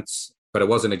offense, but it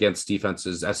wasn't against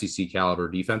defenses, SEC caliber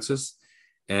defenses.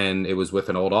 And it was with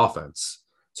an old offense.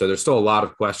 So there's still a lot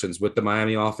of questions with the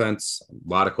Miami offense, a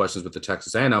lot of questions with the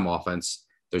Texas A&M offense.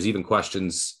 There's even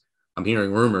questions. I'm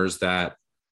hearing rumors that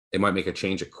they might make a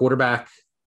change at quarterback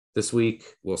this week.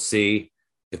 We'll see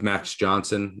if Max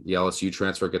Johnson, the LSU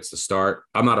transfer, gets the start.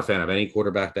 I'm not a fan of any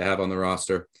quarterback they have on the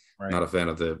roster. Right. Not a fan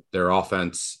of their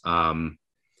offense.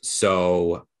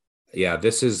 So yeah,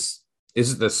 this is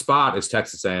the spot is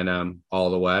Texas A&M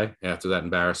all the way after that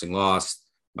embarrassing loss.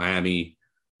 Miami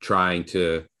trying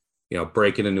to,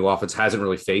 break in a new offense, hasn't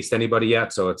really faced anybody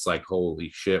yet. So it's like, holy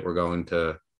shit, we're going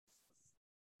to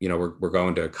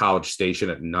College Station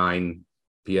at 9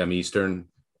 p.m. Eastern,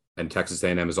 and Texas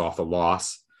A&M is off a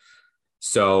loss.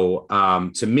 So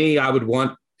to me, I would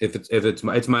want, if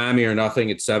it's Miami or nothing,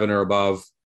 it's 7 or above.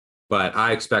 But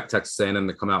I expect Texas A&M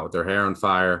to come out with their hair on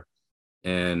fire,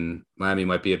 and Miami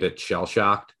might be a bit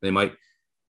shell-shocked. They might,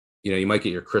 you might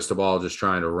get your crystal ball just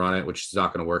trying to run it, which is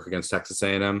not going to work against Texas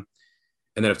A&M.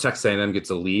 And then if Texas A&M gets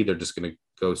a lead, they're just going to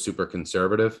go super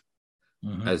conservative,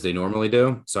 as they normally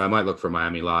do. So I might look for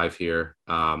Miami live here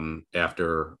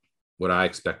after what I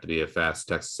expect to be a fast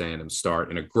Texas A&M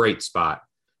start in a great spot.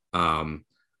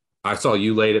 I saw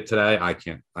you laid it today. I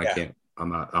can't.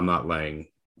 I'm not laying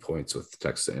points with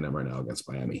Texas A&M right now against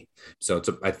Miami. So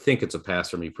I think it's a pass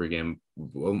for me pregame.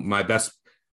 My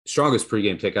strongest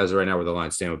pregame pick as of right now where the line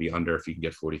stand would be under if you can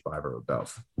get 45 or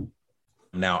above.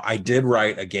 Now, I did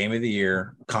write a game of the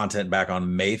year content back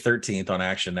on May 13th on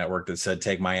Action Network that said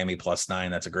take Miami +9.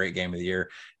 That's a great game of the year.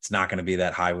 It's not going to be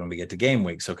that high when we get to game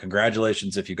week. So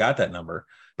congratulations if you got that number.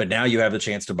 But now you have the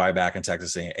chance to buy back in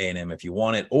Texas A&M if you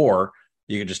want it, or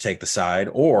you can just take the side,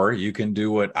 or you can do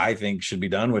what I think should be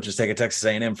done, which is take a Texas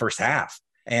A&M first half.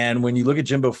 And when you look at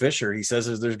Jimbo Fisher, he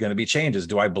says there's going to be changes.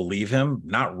 Do I believe him?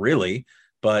 Not really.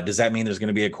 But does that mean there's going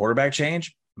to be a quarterback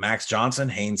change? Max Johnson,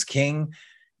 Haynes King,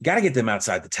 you got to get them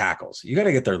outside the tackles. You got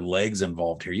to get their legs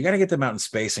involved here. You got to get them out in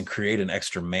space and create an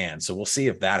extra man. So we'll see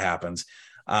if that happens.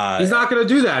 He's not going to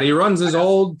do that. He runs his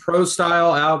old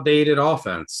pro-style, outdated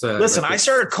offense. Listen, I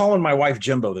started calling my wife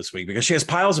Jimbo this week because she has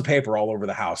piles of paper all over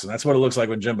the house, and that's what it looks like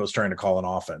when Jimbo's trying to call an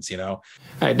offense,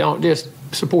 Hey, don't just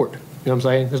support. You know what I'm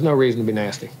saying? There's no reason to be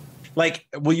nasty. Like,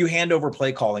 will you hand over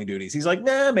play calling duties? He's like,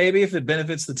 nah, maybe if it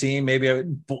benefits the team, maybe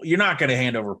you're not going to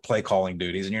hand over play calling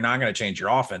duties, and you're not going to change your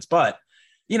offense. But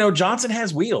Johnson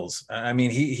has wheels. I mean,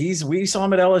 we saw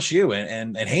him at LSU,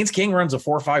 and Haynes King runs a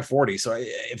 4.5 40. So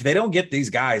if they don't get these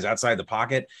guys outside the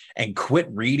pocket and quit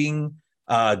reading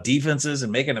defenses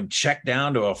and making them check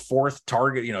down to a fourth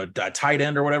target, a tight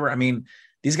end or whatever, I mean,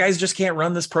 these guys just can't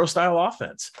run this pro style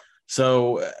offense.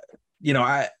 So,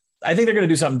 I think they're going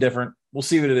to do something different. We'll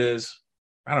see what it is.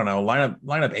 I don't know.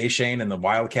 Line up A-Shane and the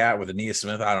Wildcat with Ainias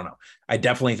Smith. I don't know. I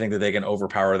definitely think that they can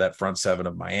overpower that front seven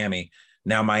of Miami.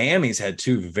 Now, Miami's had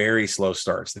 2 very slow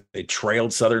starts. They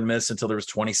trailed Southern Miss until there was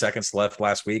 20 seconds left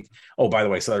last week. Oh, by the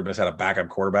way, Southern Miss had a backup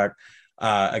quarterback.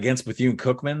 Against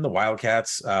Bethune-Cookman, the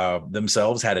Wildcats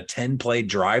themselves had a 10-play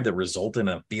drive that resulted in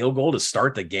a field goal to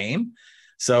start the game.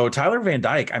 So Tyler Van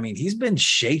Dyke, I mean, he's been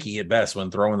shaky at best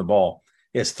when throwing the ball.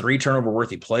 He has 3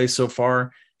 turnover-worthy plays so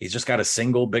far. He's just got a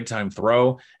single big-time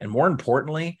throw. And more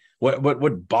importantly,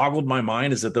 what boggled my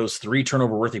mind is that those 3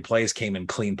 turnover-worthy plays came in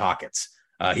clean pockets.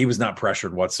 He was not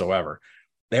pressured whatsoever.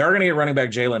 They are going to get running back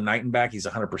Jalen Knighton back. He's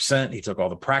 100%. He took all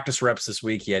the practice reps this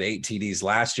week. He had 8 TDs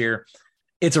last year.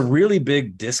 It's a really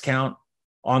big discount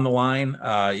on the line,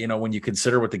 when you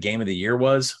consider what the game of the year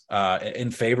was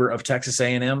in favor of Texas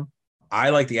A&M. I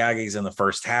like the Aggies in the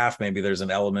first half. Maybe there's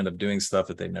an element of doing stuff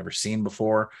that they've never seen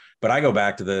before. But I go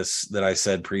back to this that I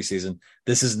said preseason.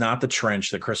 This is not the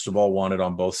trench that Cristobal wanted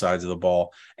on both sides of the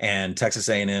ball. And Texas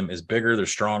A&M is bigger. They're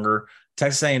stronger.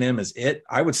 Texas A&M is it.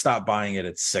 I would stop buying it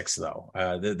at 6, though.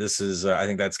 This is, I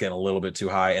think that's getting a little bit too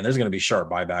high. And there's going to be sharp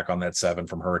buyback on that 7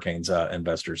 from Hurricanes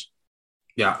investors.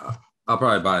 Yeah, I'll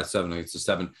probably buy a 7 against a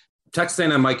 7. Texas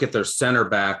A&M might get their center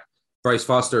back, Bryce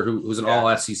Foster, who's an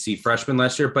all-SEC freshman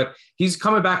last year, but he's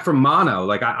coming back from mono.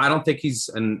 Like, I don't think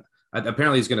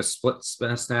apparently he's going to split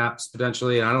snaps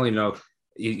potentially, and I don't even know.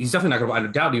 He's definitely not going to,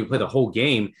 I doubt he would play the whole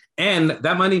game, and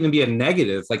that might even be a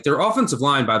negative. Like, their offensive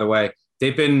line, by the way,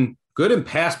 they've been good in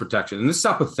pass protection, and this is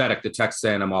how pathetic the Texas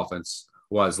A&M offense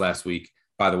was last week,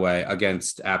 by the way,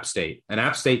 against App State, an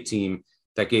App State team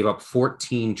that gave up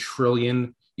 14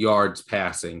 trillion yards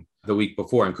passing the week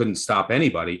before and couldn't stop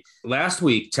anybody. Last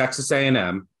week, Texas A&M,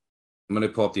 I'm going to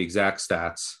pull up the exact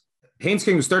stats. Haynes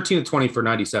King was 13 of 20 for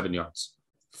 97 yards.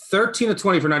 13 of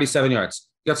 20 for 97 yards.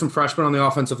 You got some freshmen on the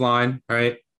offensive line, all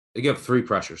right? They gave up 3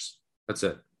 pressures. That's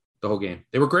it, the whole game.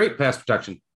 They were great pass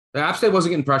protection. The App State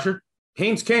wasn't getting pressured.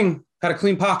 Haynes King had a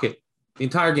clean pocket the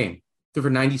entire game. Threw for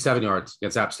 97 yards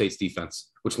against App State's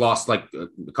defense, which lost like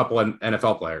a couple of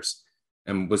NFL players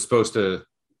and was supposed to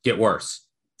get worse.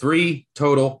 3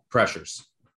 total pressures.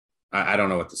 I don't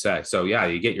know what to say. So, yeah,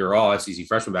 you get your all-SEC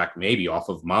freshman back maybe off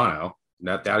of mono.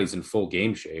 Not that he's in full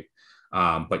game shape.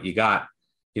 But you got,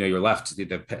 your left,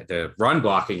 the run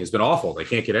blocking has been awful. They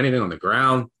can't get anything on the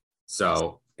ground.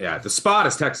 So, yeah, the spot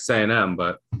is Texas A&M,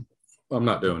 but I'm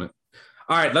not doing it.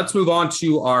 All right, let's move on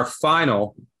to our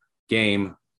final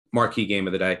game, marquee game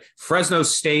of the day. Fresno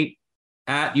State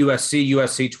at USC.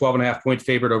 USC 12.5-point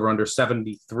favorite over under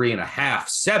 73.5.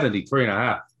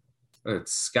 73.5.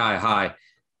 It's sky high.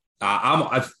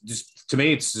 To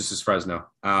me, this is Fresno.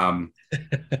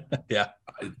 Yeah.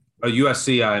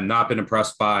 USC, I have not been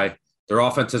impressed by. Their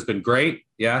offense has been great,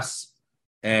 yes,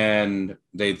 and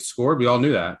they've scored. We all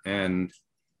knew that. And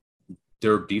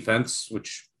their defense,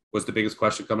 which was the biggest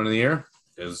question coming into the year,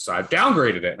 is I've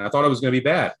downgraded it, and I thought it was going to be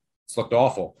bad. It's looked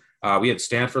awful. We had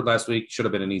Stanford last week. Should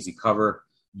have been an easy cover.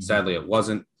 Sadly, it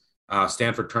wasn't.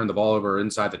 Stanford turned the ball over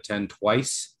inside the 10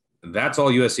 twice. That's all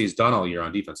USC has done all year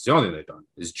on defense. The only thing they've done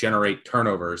is generate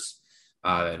turnovers.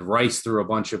 And Rice threw a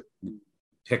bunch of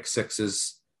pick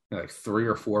sixes, like 3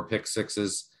 or 4 pick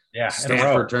sixes. Yeah,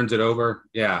 Stanford turns it over.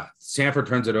 Yeah, Stanford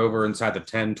turns it over inside the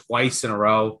 10 twice in a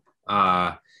row.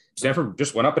 Stanford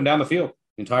just went up and down the field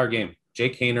the entire game.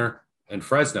 Jake Haener and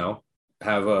Fresno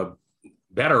have a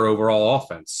better overall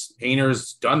offense.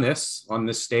 Haener's done this on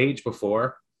this stage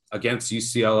before against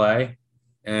UCLA,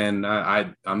 and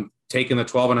I'm taking the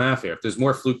 12.5 here. If there's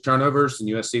more fluke turnovers and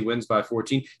USC wins by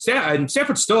 14,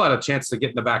 Stanford still had a chance to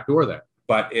get in the back door there.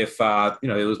 But if they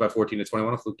lose by 14 to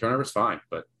 21, a fluke turnover is fine.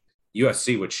 But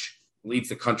USC, which leads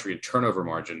the country in turnover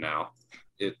margin now,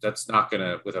 that's not going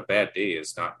to, with a bad D,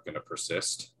 is not going to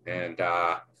persist. And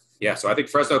so I think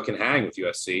Fresno can hang with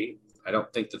USC. I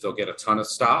don't think that they'll get a ton of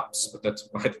stops, but that's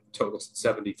why the total's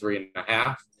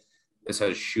 73.5. This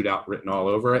has shootout written all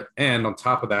over it. And on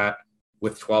top of that,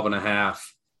 with 12.5,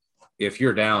 if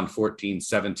you're down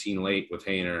 14-17 late with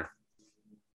Haener,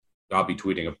 I'll be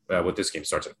tweeting what this game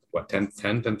starts at,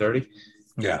 10:30?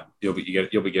 Yeah. You'll be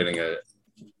getting a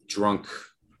drunk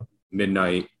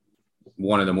midnight,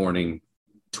 1 a.m.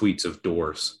 tweets of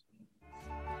doors.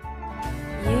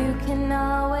 You can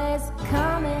always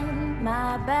come in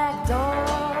my back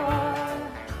door.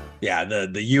 Yeah,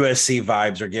 the USC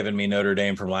vibes are giving me Notre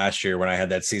Dame from last year when I had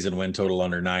that season win total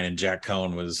under 9 and Jack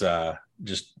Cohn was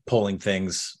just pulling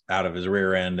things out of his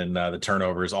rear end, and the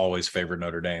turnovers always favored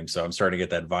Notre Dame. So I'm starting to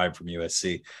get that vibe from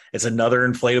USC. It's another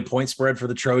inflated point spread for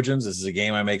the Trojans. This is a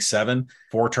game I make 7.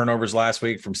 4 turnovers last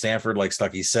week from Stanford, like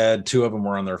Stuckey said. 2 of them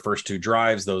were on their first 2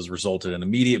 drives. Those resulted in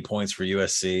immediate points for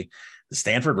USC. The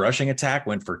Stanford rushing attack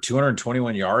went for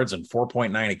 221 yards and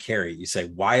 4.9 a carry. You say,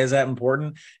 why is that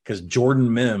important? Because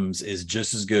Jordan Mims is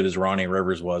just as good as Ronnie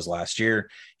Rivers was last year.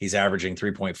 He's averaging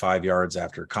 3.5 yards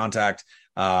after contact.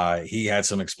 He had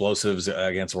some explosives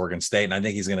against Oregon State, and I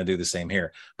think he's going to do the same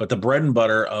here. But the bread and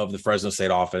butter of the Fresno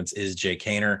State offense is Jake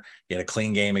Haener. He had a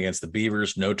clean game against the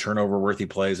Beavers, no turnover-worthy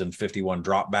plays and 51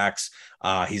 dropbacks.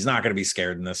 He's not going to be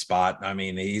scared in this spot. I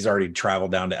mean, he's already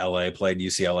traveled down to L.A., played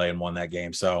UCLA, and won that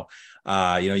game. So,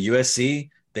 USC,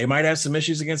 they might have some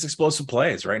issues against explosive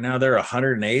plays. Right now, they're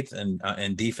 108th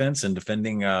in defense and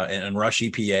defending and rush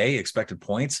EPA, expected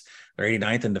points. They're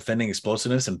 89th in defending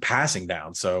explosiveness and passing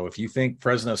down. So if you think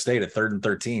Fresno State at 3rd and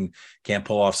 13 can't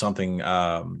pull off something,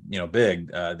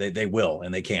 big, they will,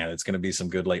 and they can. It's going to be some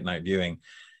good late night viewing.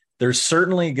 There's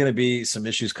certainly going to be some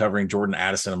issues covering Jordan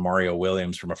Addison and Mario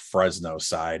Williams from a Fresno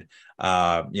side.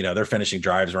 Their finishing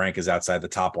drives rank is outside the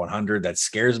top 100. That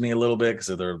scares me a little bit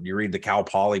because you read the Cal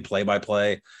Poly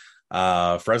play-by-play.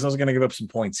 Fresno's going to give up some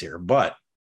points here, but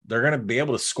they're going to be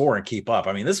able to score and keep up.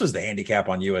 I mean, this was the handicap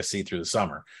on USC through the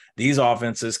summer. These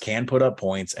offenses can put up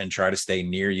points and try to stay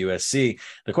near USC.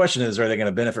 The question is, are they going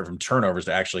to benefit from turnovers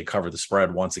to actually cover the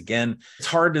spread once again? It's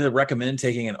hard to recommend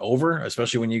taking an over,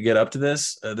 especially when you get up to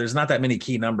this. There's not that many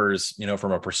key numbers,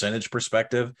 from a percentage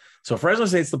perspective. So Fresno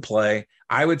State's the play.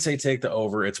 I would say take the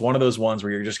over. It's one of those ones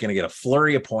where you're just going to get a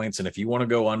flurry of points. And if you want to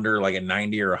go under like a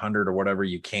 90 or 100 or whatever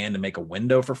you can to make a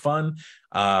window for fun,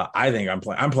 I think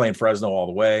I'm playing Fresno all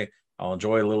the way. I'll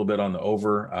enjoy a little bit on the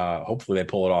over. Hopefully they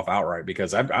pull it off outright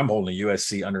because I'm holding a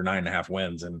USC under 9.5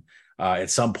 wins. And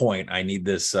at some point I need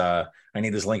this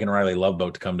Lincoln Riley love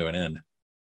boat to come to an end.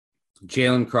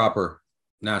 Jalen Cropper,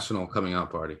 national coming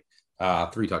out party.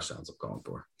 3 touchdowns I'm going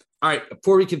for. All right.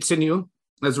 Before we continue,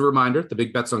 as a reminder, the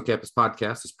Big Bets on Campus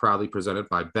podcast is proudly presented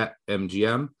by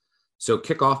BetMGM. So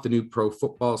kick off the new pro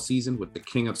football season with the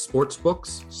king of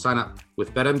sportsbooks. Sign up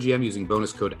with BetMGM using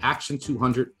bonus code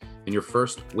ACTION200, and your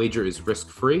first wager is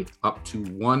risk-free up to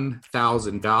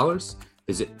 $1,000.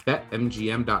 Visit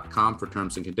BetMGM.com for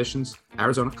terms and conditions.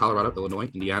 Arizona, Colorado, Illinois,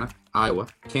 Indiana, Iowa,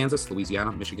 Kansas,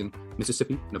 Louisiana, Michigan,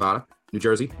 Mississippi, Nevada, New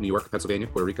Jersey, New York, Pennsylvania,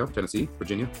 Puerto Rico, Tennessee,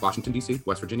 Virginia, Washington, D.C.,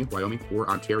 West Virginia, Wyoming, or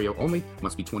Ontario only.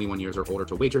 Must be 21 years or older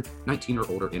to wager, 19 or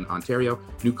older in Ontario.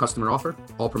 New customer offer.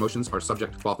 All promotions are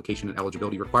subject to qualification and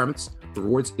eligibility requirements.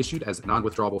 Rewards issued as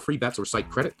non-withdrawable free bets or site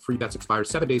credit. Free bets expire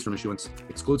 7 days from issuance.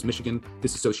 Excludes Michigan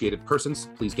disassociated persons.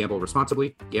 Please gamble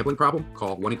responsibly. Gambling problem?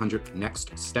 Call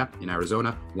 1-800-NEXT-STEP in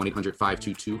Arizona,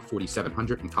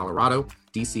 1-800-522-4700 in Colorado,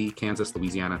 D.C., Kansas,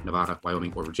 Louisiana, Nevada,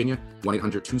 Wyoming, or Virginia,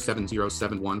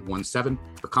 1-800-270-7117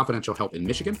 for confidential help in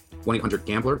Michigan,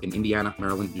 1-800-GAMBLER in Indiana,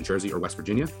 Maryland, New Jersey, or West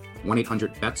Virginia,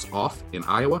 1-800-BETS-OFF in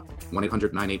Iowa,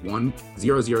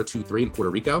 1-800-981-0023 in Puerto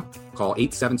Rico, call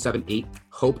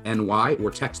 8778-HOPE-NY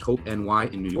or text HOPE-NY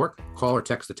in New York, call or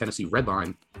text the Tennessee Red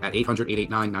Line at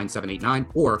 800-889-9789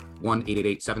 or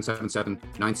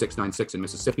 1-888-777-9696 in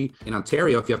Mississippi. In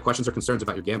Ontario, if you have questions or concerns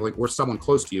about your gambling or someone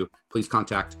close to you, please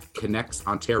contact Connects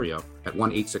Ontario at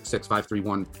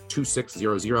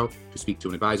 1-866-531-2600 to speak to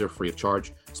an advisor free of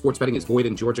charge. Sports betting is void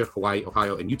in Georgia, Hawaii,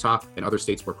 Ohio, and Utah, and other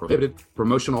states where prohibited.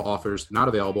 Promotional offers not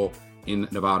available in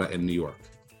Nevada and New York.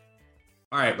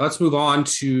 All right, let's move on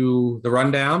to the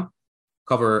rundown.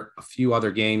 Cover a few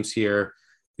other games here.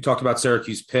 We talked about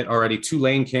Syracuse Pitt already.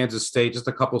 Tulane, Kansas State. Just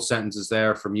a couple sentences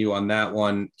there from you on that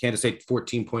one. Kansas State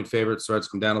 14-point favorites. Spreads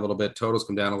come down a little bit. Totals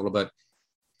come down a little bit.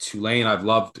 Tulane, I've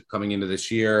loved coming into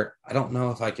this year. I don't know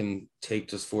if I can take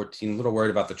just 14. A little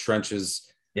worried about the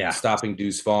trenches. Stopping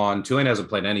Deuce Vaughn. Tulane hasn't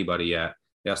played anybody yet.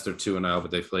 Yes, they're 2-0,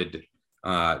 but they played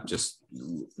just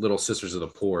Little Sisters of the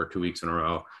Poor 2 weeks in a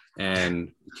row.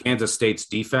 And Kansas State's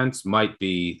defense might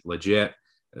be legit.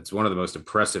 It's one of the most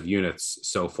impressive units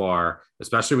so far,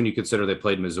 especially when you consider they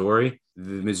played Missouri.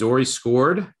 Missouri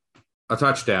scored a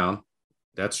touchdown.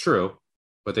 That's true.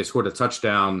 But they scored a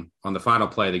touchdown on the final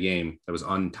play of the game that was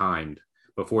untimed.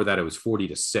 Before that, it was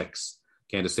 40-6.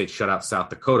 Kansas State shut out South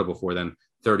Dakota before then,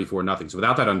 34-0. So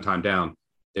without that untimed down,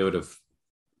 they would have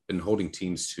been holding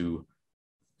teams to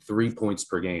 3 points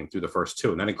per game through the first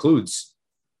 2. And that includes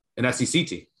an SEC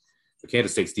team. The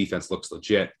Kansas State's defense looks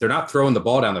legit. They're not throwing the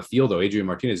ball down the field, though. Adrian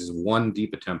Martinez is 1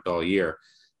 deep attempt all year.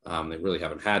 They really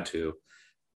haven't had to.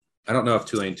 I don't know if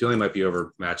Tulane might be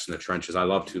overmatched in the trenches. I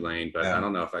love Tulane, but I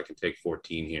don't know if I can take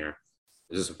 14 here.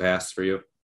 Is this a pass for you?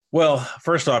 Well,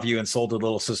 first off, you insulted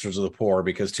Little Sisters of the Poor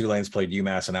because Tulane's played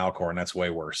UMass and Alcorn. That's way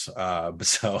worse.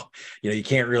 So, you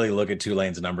can't really look at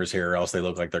Tulane's numbers here or else they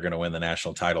look like they're going to win the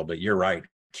national title. But you're right.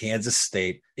 Kansas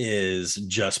State is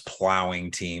just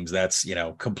plowing teams. That's,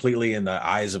 completely in the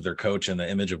eyes of their coach and the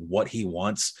image of what he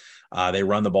wants. They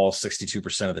run the ball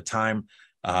 62% of the time.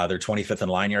 They're 25th in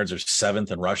line yards. They're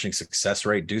 7th in rushing success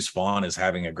rate. Deuce Vaughn is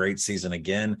having a great season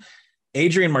again.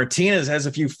 Adrian Martinez has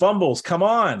a few fumbles. Come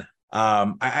on.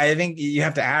 I think you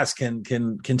have to ask,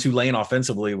 can Tulane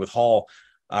offensively with Hall,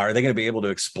 are they going to be able to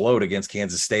explode against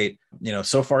Kansas State?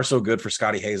 So far so good for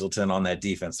Scotty Hazelton on that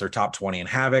defense. They're top 20 in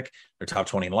havoc. They're top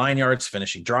 20 in line yards,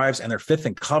 finishing drives, and they're 5th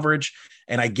in coverage.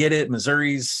 And I get it.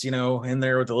 Missouri's, in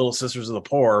there with the Little Sisters of the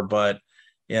Poor, but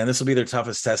this will be their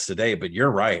toughest test today. But you're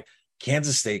right.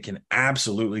 Kansas State can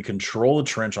absolutely control the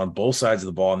trench on both sides of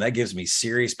the ball. And that gives me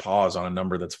serious pause on a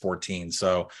number that's 14.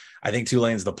 So I think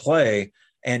Tulane's the play,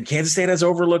 and Kansas State has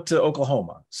overlooked to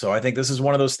Oklahoma. So I think this is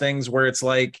one of those things where it's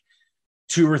like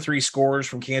 2 or 3 scores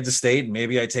from Kansas State. And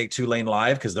maybe I take Tulane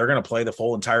live because they're going to play the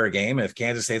full entire game. If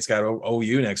Kansas State's got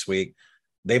OU next week,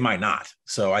 they might not.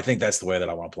 So I think that's the way that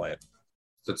I want to play it.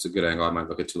 That's a good angle. I might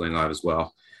look at Tulane live as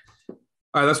well. All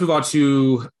right, let's move on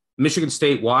to Michigan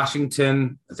State,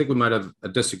 Washington. I think we might have a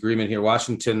disagreement here.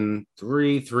 Washington,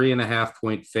 3.5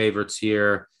 point favorites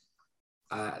here.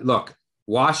 Look,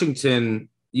 Washington,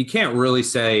 you can't really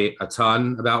say a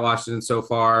ton about Washington so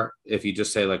far if you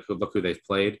just say, like, look who they've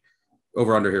played.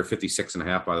 Over under here,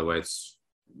 56.5, by the way. It's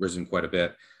risen quite a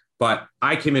bit. But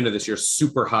I came into this year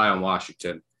super high on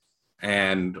Washington,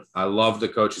 and I love the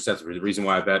coaches. That's the reason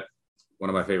why I bet one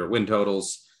of my favorite win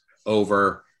totals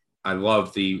over. I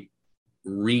love the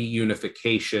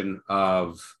reunification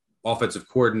of offensive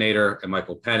coordinator and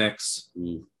Michael Penix,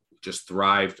 who just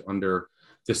thrived under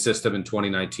the system in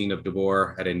 2019 of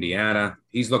DeBoer at Indiana.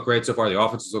 He's looked great so far. The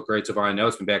offenses look great so far. I know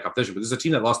it's been bad competition, but this is a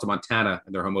team that lost to Montana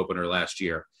in their home opener last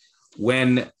year.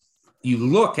 When you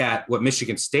look at what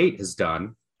Michigan State has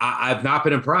done, I've not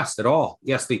been impressed at all.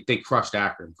 Yes, they crushed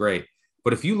Akron. Great.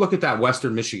 But if you look at that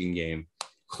Western Michigan game,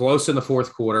 close in the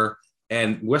fourth quarter,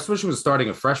 and West Michigan was starting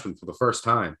a freshman for the first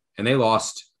time, and they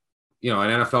lost, an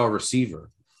NFL receiver.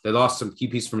 They lost some key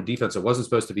pieces from a defense that wasn't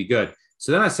supposed to be good.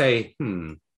 So then I say,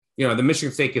 the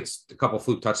Michigan State gets a couple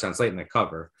fluke touchdowns late in the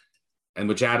cover, and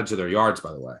which added to their yards,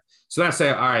 by the way. So then I say,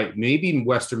 all right, maybe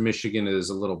Western Michigan is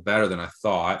a little better than I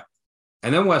thought.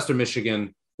 And then Western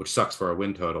Michigan, which sucks for a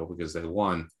win total because they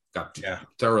won, got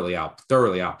thoroughly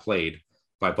outplayed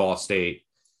by Ball State.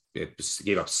 It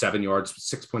gave up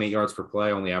 6.8 yards per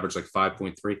play, only averaged like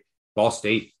 5.3. Ball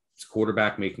State's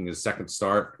quarterback making his second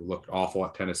start, who looked awful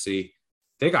at Tennessee.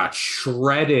 They got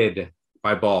shredded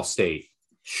by Ball State.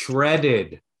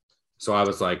 Shredded. So I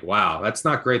was like, wow, that's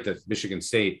not great that Michigan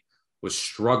State was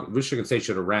struggling. Michigan State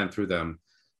should have ran through them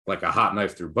like a hot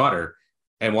knife through butter.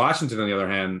 And Washington, on the other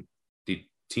hand, the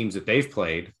teams that they've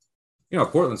played,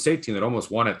 Portland State team that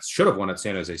almost won it, should have won at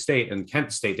San Jose State, and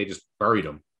Kent State, they just buried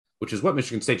them, which is what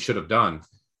Michigan State should have done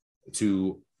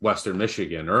to Western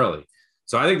Michigan early.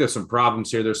 So I think there's some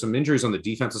problems here. There's some injuries on the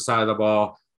defensive side of the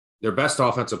ball. Their best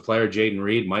offensive player, Jaden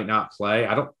Reed, might not play.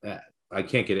 I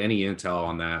can't get any intel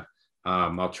on that.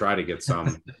 I'll try to get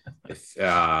some.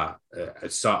 I'll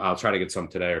try to get some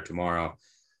today or tomorrow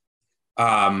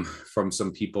from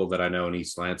some people that I know in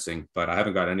East Lansing, but I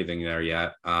haven't got anything there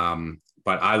yet.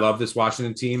 But I love this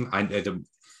Washington team.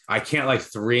 I can't like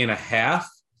 3.5.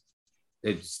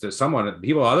 There's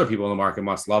other people in the market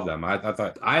must love them. I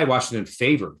thought I had Washington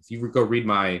favored. If you go read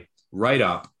my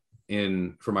write-up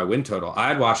for my win total, I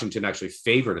had Washington actually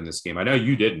favored in this game. I know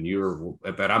you didn't.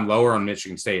 But I'm lower on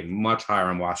Michigan State and much higher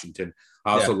on Washington.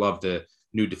 I also love the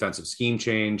new defensive scheme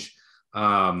change.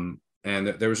 And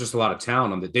there was just a lot of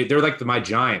talent on they're like my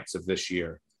Giants of this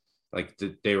year. Like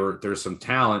there's some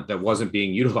talent that wasn't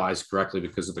being utilized correctly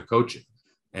because of the coaching.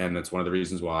 And that's one of the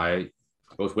reasons why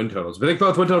both win totals. But I think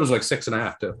both win totals like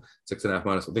 6.5 too. 6.5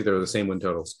 minus. I think they were the same win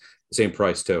totals, the same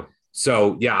price too.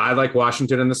 So yeah, I like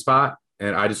Washington in the spot,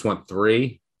 and I just want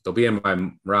 3. They'll be in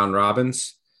my round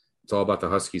robins. It's all about the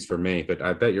Huskies for me, but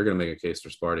I bet you're going to make a case for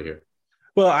Sparta here.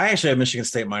 Well, I actually have Michigan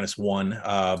State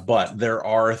 -1, but there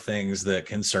are things that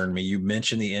concern me. You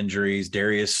mentioned the injuries,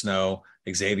 Darius Snow,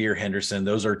 Xavier Henderson.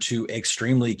 Those are 2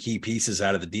 extremely key pieces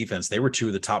out of the defense. They were 2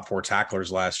 of the top 4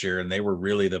 tacklers last year, and they were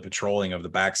really the patrolling of the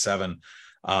back 7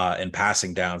 and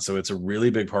passing down. So it's a really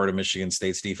big part of Michigan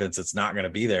State's defense. It's not going to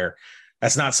be there.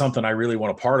 That's not something I really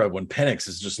want a part of when Penix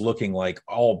is just looking like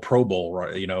all Pro Bowl,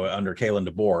 under Kalen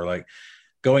DeBoer. Like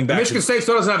going back, Michigan State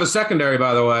still doesn't have a secondary,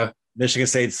 by the way. Michigan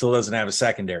State still doesn't have a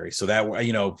secondary. So that,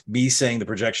 me saying the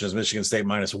projection is Michigan State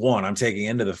 -1, I'm taking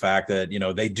into the fact that,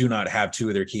 they do not have 2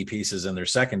 of their key pieces in their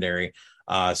secondary.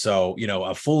 So,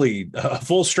 a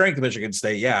full strength Michigan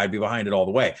State, I'd be behind it all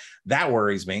the way. That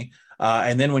worries me.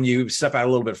 And then when you step out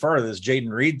a little bit further, this Jaden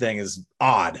Reed thing is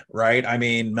odd, right? I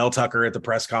mean, Mel Tucker at the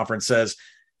press conference says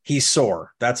he's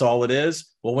sore. That's all it is.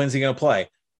 Well, when's he going to play?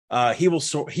 He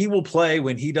will play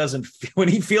when he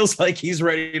feels like he's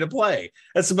ready to play.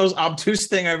 That's the most obtuse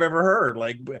thing I've ever heard.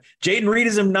 Like Jaden Reed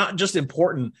is not just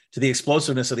important to the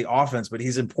explosiveness of the offense, but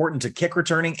he's important to kick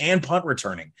returning and punt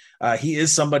returning. He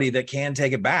is somebody that can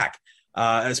take it back.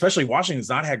 Especially Washington's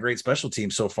not had great special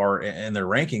teams so far in their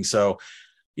rankings. So,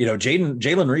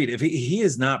 Jalen Reed, if he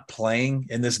is not playing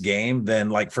in this game, then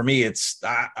like for me,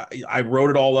 I wrote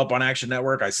it all up on Action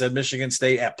Network. I said Michigan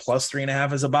State at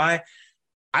 +3.5 as a buy.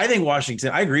 I think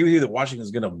Washington, I agree with you that Washington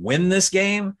is going to win this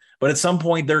game, but at some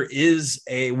point there is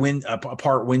a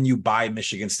part when you buy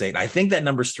Michigan State. I think that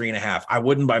number's 3.5. I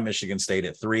wouldn't buy Michigan State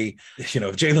at 3. If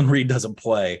Jalen Reed doesn't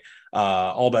play,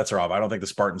 all bets are off. I don't think the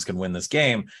Spartans can win this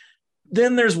game.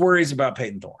 Then there's worries about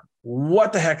Peyton Thorne.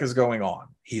 What the heck is going on?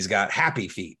 He's got happy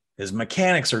feet. His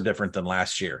mechanics are different than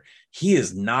last year. He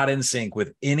is not in sync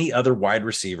with any other wide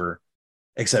receiver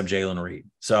except Jalen Reed.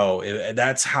 So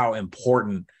that's how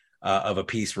important of a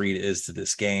piece Reed is to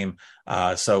this game.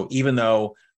 So even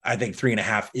though I think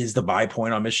 3.5 is the buy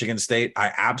point on Michigan State,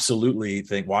 I absolutely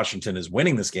think Washington is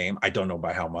winning this game. I don't know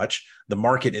by how much. The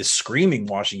market is screaming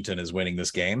Washington is winning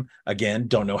this game. Again,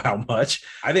 don't know how much.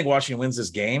 I think Washington wins this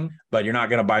game, but you're not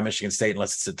going to buy Michigan State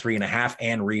unless it's at 3.5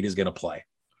 and Reed is going to play.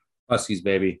 Huskies,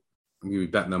 baby. We've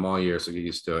been betting them all year, so get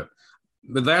used to it.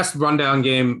 The last rundown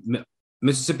game,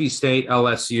 Mississippi State,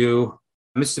 LSU.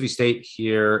 Mississippi State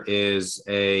here is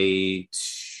a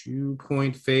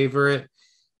 2-point favorite.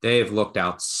 They have looked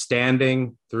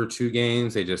outstanding through 2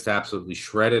 games. They just absolutely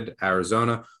shredded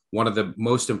Arizona. One of the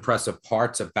most impressive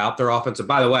parts about their offense. And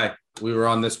by the way, we were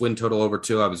on this win total over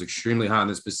 2. I was extremely high on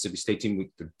this Mississippi State team.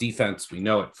 The defense, we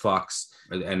know it fucks,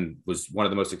 and was one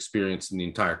of the most experienced in the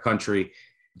entire country.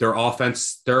 Their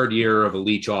offense, 3rd year of a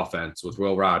Leach offense with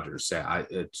Will Rogers.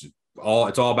 It's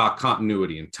all about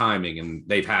continuity and timing, and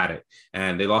they've had it.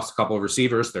 And they lost a couple of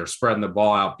receivers. They're spreading the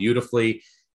ball out beautifully.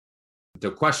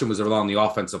 The question was along the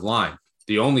offensive line.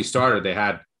 The only starter they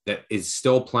had that is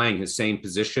still playing his same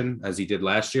position as he did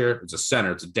last year. It's a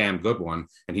center. It's a damn good one.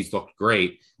 And he's looked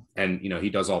great. And, he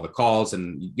does all the calls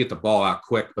and you get the ball out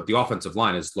quick. But the offensive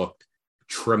line has looked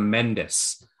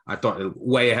tremendous. I thought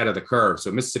way ahead of the curve.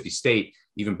 So Mississippi State,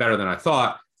 even better than I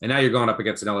thought. And now you're going up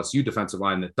against an LSU defensive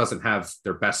line that doesn't have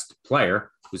their best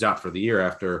player, who's out for the year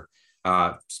after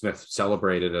Smith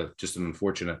celebrated just an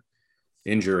unfortunate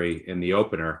injury in the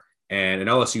opener. And an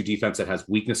LSU defense that has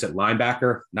weakness at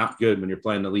linebacker, not good when you're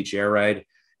playing the Leach air raid,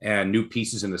 and new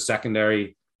pieces in the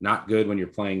secondary, not good when you're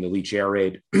playing the Leach air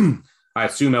raid. I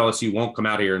assume LSU won't come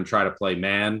out here and try to play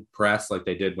man press like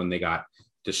they did when they got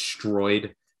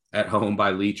destroyed at home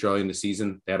by Leach early in the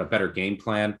season. They had a better game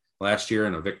plan last year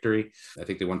in a victory. I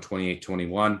think they won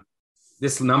 28-21.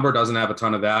 This number doesn't have a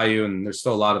ton of value, and there's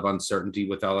still a lot of uncertainty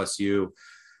with LSU.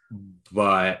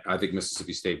 But I think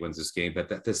Mississippi State wins this game. But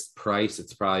at this price,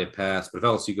 it's probably a pass. But if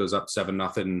LSU goes up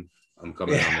 7-0, I'm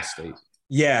coming on the State.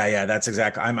 Yeah, that's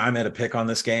exactly. I'm at a pick on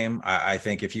this game. I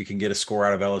think if you can get a score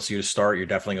out of LSU to start, you're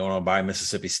definitely going to buy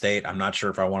Mississippi State. I'm not sure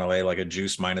if I want to lay like a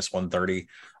juice minus 130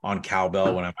 on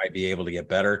Cowbell when I might be able to get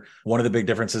better. One of the big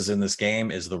differences in this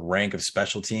game is the rank of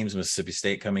special teams. Mississippi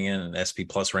State coming in SP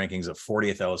Plus rankings of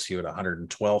 40th, LSU at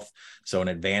 112th. So an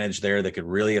advantage there that could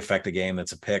really affect a game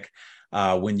that's a pick.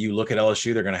 When you look at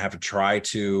LSU, they're going to have to try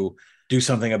to do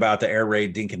something about the air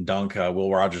raid dink and dunk.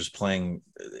 Will Rogers playing,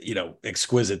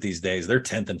 exquisite these days. They're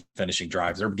 10th in finishing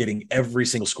drives. They're getting every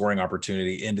single scoring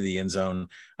opportunity into the end zone.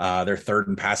 They're 3rd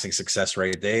in passing success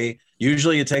rate.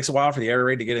 Usually it takes a while for the air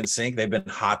raid to get in sync. They've been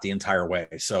hot the entire way.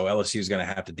 So LSU is going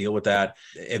to have to deal with that.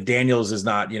 If Daniels is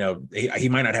not, he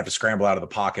might not have to scramble out of the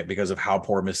pocket because of how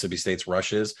poor Mississippi State's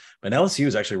rush is. But LSU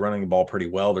is actually running the ball pretty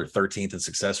well. They're 13th in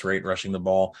success rate, rushing the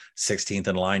ball, 16th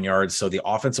in line yards. So the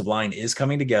offensive line is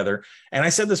coming together. And I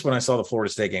said this when I saw the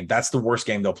Florida State game. That's the worst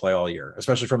game they'll play all year,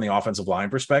 especially from the offensive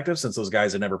line perspective, since those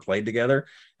guys have never played together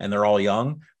and they're all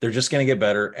young. They're just going to get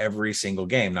better every single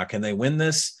game. Now, can they win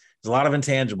this? There's a lot of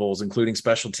intangibles, including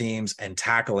special teams and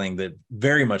tackling, that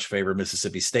very much favor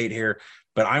Mississippi State here.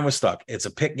 But I was stuck. It's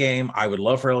a pick game. I would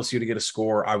love for LSU to get a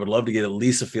score. I would love to get at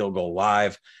least a field goal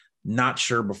live. Not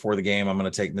sure before the game. I'm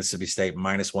going to take Mississippi State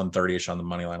minus 130-ish on the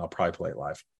money line. I'll probably play it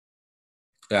live.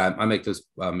 Yeah, I make this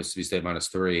Mississippi State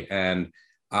 -3. And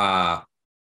I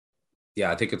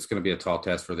think it's going to be a tall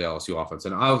test for the LSU offense.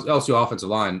 And LSU offensive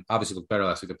line obviously looked better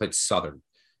last week. They played Southern.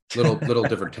 Little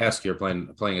different task here, playing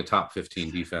a top 15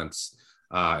 defense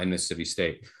in Mississippi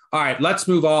State. All right, let's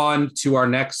move on to our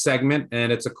next segment,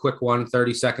 and it's a quick one,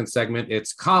 30-second segment.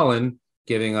 It's Colin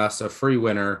giving us a free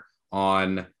winner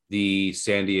on the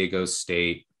San Diego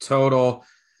State total.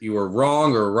 You were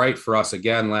wrong or right for us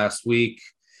again last week.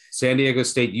 San Diego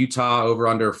State, Utah over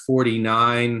under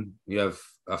 49. You have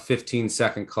a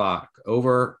 15-second clock.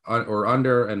 Over or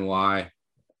under, and why?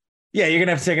 Yeah, you're going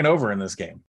to have to take an over in this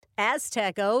game.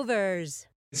 Aztec overs.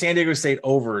 San Diego State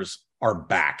overs are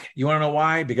back. You want to know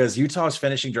why? Because Utah's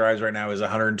finishing drives right now is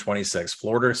 126.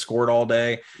 Florida scored all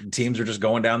day. Teams are just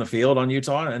going down the field on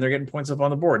Utah, and they're getting points up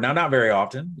on the board. Now, not very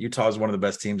often. Utah is one of the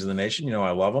best teams in the nation. I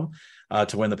love them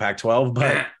to win the Pac-12.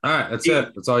 But all right, that's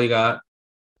it. That's all you got.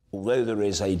 Although there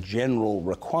is a general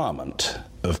requirement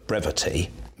of brevity,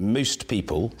 most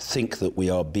people think that we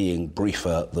are being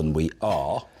briefer than we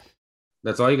are.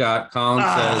 That's all you got. Colin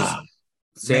says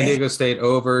San Diego State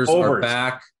overs are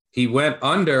back. He went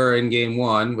under in game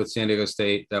 1 with San Diego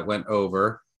State. That went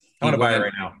over. I want to buy it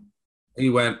right now. He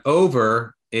went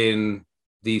over in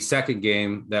the second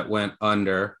game that went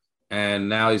under. And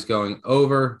now he's going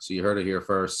over. So you heard it here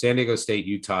first. San Diego State,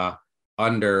 Utah,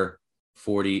 under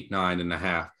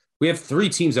 49.5. We have 3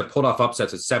 teams that pulled off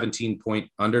upsets at 17-point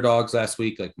underdogs last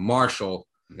week, like Marshall.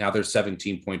 Now they're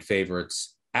 17-point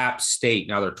favorites. App State,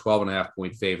 now they're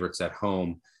 12.5-point favorites at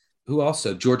home. Who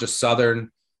also? Georgia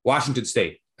Southern, Washington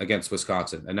State against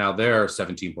Wisconsin. And now they're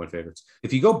 17-point favorites.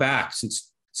 If you go back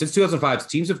since 2005,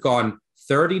 teams have gone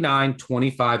 39,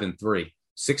 25, and 3,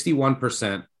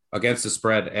 61% against the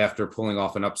spread after pulling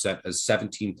off an upset as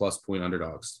 17-plus point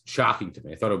underdogs. Shocking to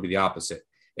me. I thought it would be the opposite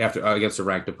against a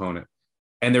ranked opponent.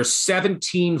 And they're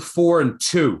 17, 4, and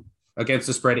 2 against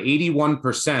the spread,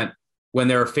 81% when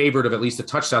they're a favorite of at least a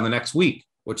touchdown the next week,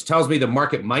 which tells me the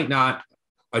market might not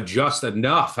adjust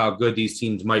enough how good these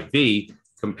teams might be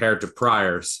compared to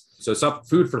priors. So it's up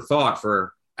food for thought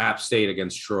for App State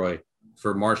against Troy,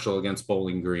 for Marshall against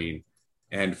Bowling Green,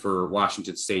 and for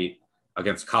Washington State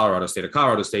against Colorado State.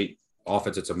 Colorado State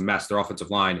offense, it's a mess. Their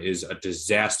offensive line is a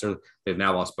disaster. They've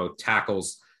now lost both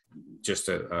tackles. Just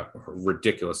a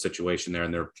ridiculous situation there,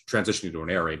 and they're transitioning to an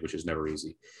air raid, which is never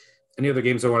easy. Any other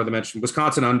games I wanted to mention?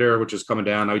 Wisconsin under, which is coming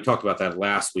down. Now, we talked about that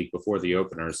last week before the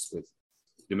openers with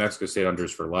New Mexico State unders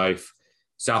for life.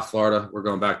 South Florida, we're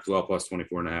going back to 12 plus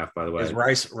 24.5, by the way. Is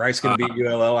Rice going to beat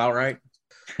ULL outright?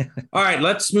 All right,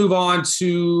 let's move on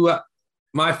to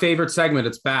my favorite segment.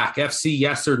 It's back. FC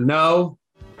yes or no.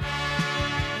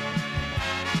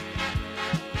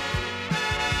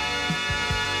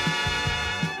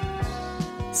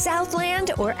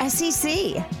 Southland or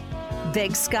SEC?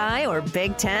 Big Sky or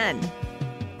Big Ten?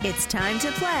 It's time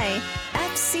to play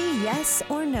FC Yes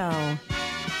or No.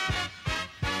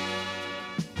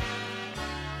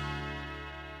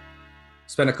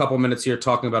 Spend a couple minutes here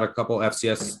talking about a couple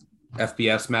FBS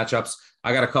matchups.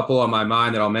 I got a couple on my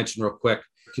mind that I'll mention real quick.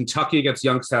 Kentucky against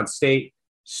Youngstown State.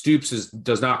 Stoops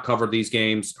does not cover these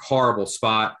games. Horrible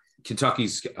spot.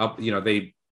 Kentucky's up.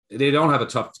 They don't have a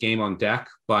tough game on deck,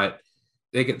 but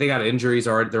they got injuries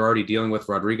already. They're already dealing with.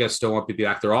 Rodriguez still won't be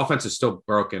back. Their offense is still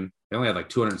broken. They only had like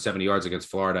 270 yards against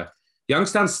Florida.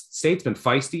 Youngstown State's been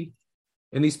feisty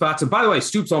in these spots. And by the way,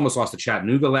 Stoops almost lost to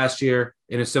Chattanooga last year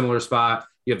in a similar spot.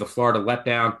 You have the Florida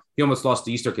letdown. He almost lost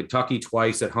to Eastern Kentucky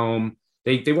twice at home.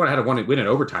 They had a win in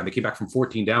overtime. They came back from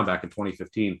 14 down back in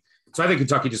 2015. So I think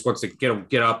Kentucky just wants to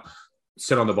get up,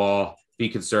 sit on the ball, be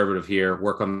conservative here,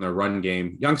 work on their run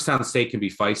game. Youngstown State can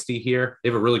be feisty here. They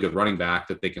have a really good running back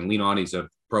that they can lean on. He's a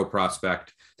pro prospect.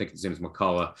 I think his name is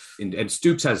McCullough. And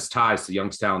Stoops has ties to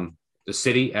Youngstown, the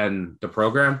city, and the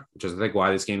program, which is, I think,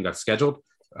 why this game got scheduled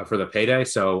for the payday.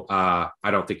 So I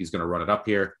don't think he's going to run it up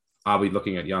here. I'll be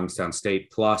looking at Youngstown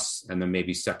State plus, and then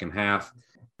maybe second half.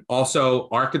 Also,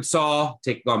 Arkansas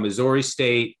taking on Missouri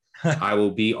State. I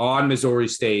will be on Missouri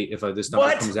State if this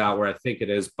number comes out where I think it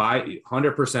is, by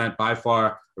 100% by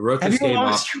far. I wrote this game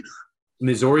up.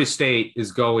 Missouri State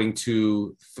is going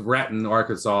to threaten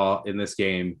Arkansas in this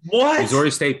game. What?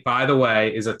 Missouri State, by the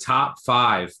way, is a top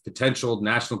 5 potential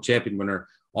national champion winner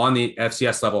on the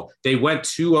FCS level. They went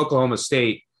to Oklahoma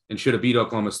State and should have beat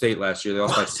Oklahoma State last year. They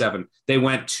lost by 7. They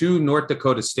went to North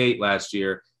Dakota State last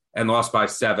year and lost by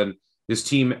 7. This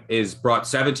team is brought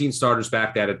 17 starters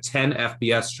back. They added 10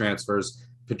 FBS transfers.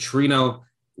 Petrino,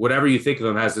 whatever you think of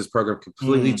him, has this program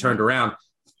completely turned around.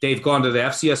 They've gone to the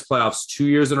FCS playoffs 2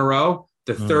 years in a row.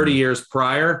 The 30 years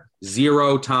prior,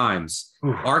 0 times.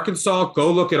 Arkansas,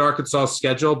 go look at Arkansas'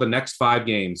 schedule the next 5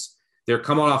 games. They're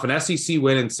coming off an SEC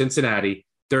win in Cincinnati.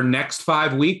 Their next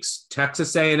 5 weeks,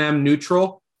 Texas A&M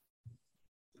neutral,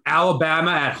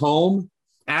 Alabama at home,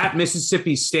 at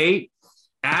Mississippi State,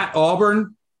 at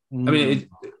Auburn. I mean,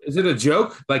 is it a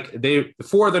joke? Like,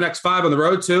 4 of the next 5 on the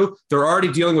road too. They're already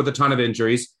dealing with a ton of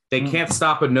injuries. They can't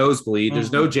stop a nosebleed.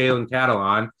 There's no Jalen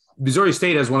Catalon. Missouri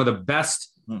State has one of the best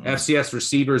FCS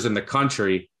receivers in the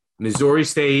country. Missouri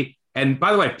State, and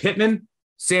by the way, Pittman,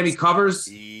 Sammy covers.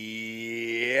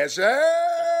 Yes, sir.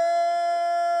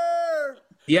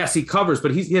 Yes, he covers,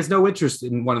 but he has no interest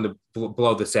in wanting to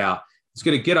blow this out. He's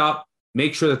going to get up,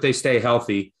 make sure that they stay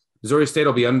healthy. Missouri State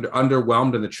will be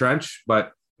underwhelmed in the trench,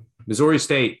 but Missouri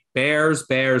State, Bears.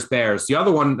 The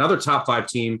other one, another top 5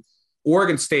 team,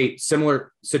 Oregon State,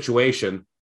 similar situation.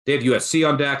 They have USC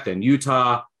on deck, then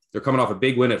Utah. They're coming off a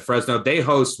big win at Fresno. They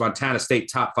host Montana State,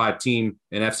 top 5 team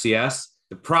in FCS.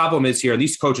 The problem is here, and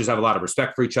these coaches have a lot of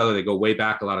respect for each other. They go way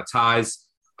back, a lot of ties.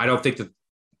 I don't think that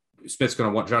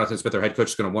Jonathan Smith, their head coach,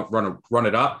 is going to run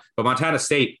it up. But Montana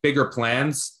State, bigger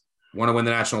plans, want to win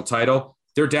the national title.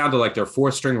 They're down to like their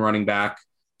 4th-string running back.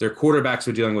 Their quarterbacks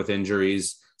are dealing with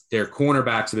injuries. Their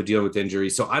cornerbacks have been dealing with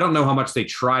injuries. So I don't know how much they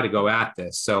try to go at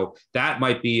this. So that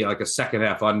might be like a second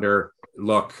half under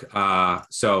look.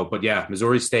 But yeah,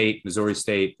 Missouri State. No.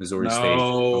 State.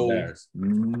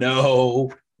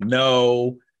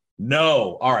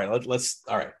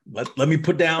 All right, let me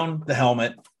put down the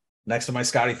helmet next to my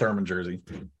Scotty Thurman jersey.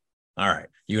 All right,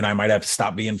 you and I might have to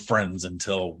stop being friends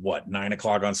until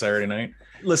 9:00 on Saturday night.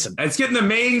 Listen, it's getting the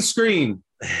main screen.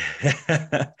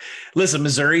 Listen,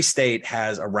 Missouri State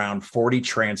has around 40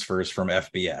 transfers from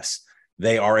FBS.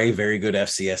 They are a very good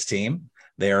FCS team.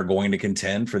 They are going to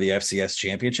contend for the FCS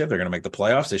championship. They're going to make the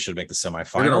playoffs. They should make the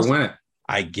semifinals. They're going to win it.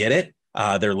 I get it.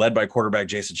 They're led by quarterback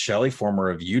Jason Shelley, former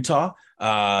of Utah.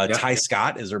 Ty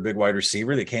Scott is their big wide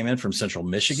receiver that came in from Central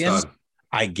Michigan. Stud.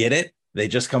 I get it. They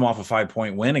just come off a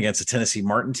 5-point win against a Tennessee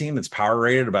Martin team that's power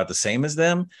rated about the same as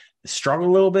them. They struggled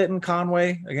a little bit in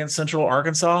Conway against Central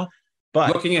Arkansas.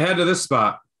 But looking ahead to this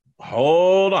spot.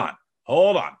 Hold on.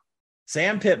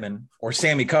 Sam Pittman, or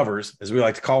Sammy Covers, as we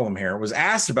like to call him here, was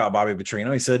asked about Bobby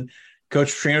Petrino. He said,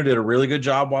 Coach Petrino did a really good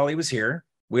job while he was here.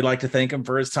 We'd like to thank him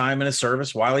for his time and his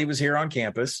service while he was here on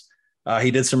campus.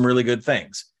 He did some really good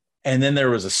things. And then there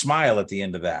was a smile at the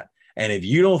end of that. And if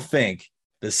you don't think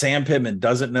that Sam Pittman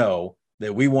doesn't know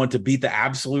that we want to beat the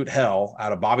absolute hell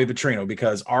out of Bobby Petrino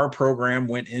because our program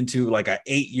went into like an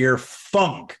 8-year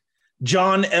funk.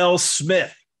 John L.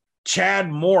 Smith,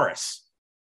 Chad Morris.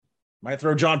 Might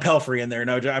throw John Pelfrey in there.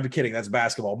 No, I'm kidding. That's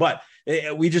basketball. But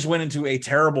we just went into a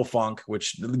terrible funk,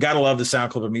 which got to love the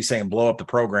sound clip of me saying blow up the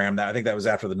program. I think that was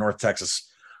after the North Texas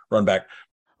run back.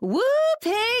 Woo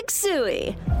pig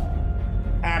suey.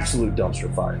 Absolute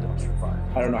dumpster fire.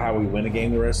 I don't know how we win a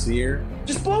game the rest of the year.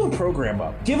 Just blow the program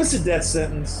up. Give us a death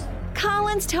sentence.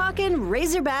 Colin's talking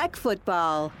Razorback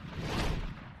football.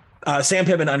 Sam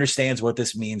Pittman understands what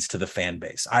this means to the fan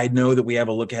base. I know that we have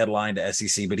a look-ahead line to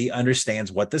SEC, but he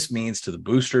understands what this means to the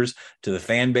boosters, to the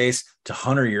fan base, to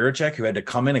Hunter Yurachek, who had to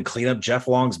come in and clean up Jeff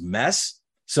Long's mess.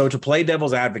 So to play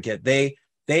devil's advocate, they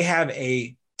have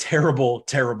a terrible,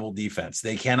 terrible defense.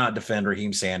 They cannot defend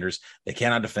Raheem Sanders. They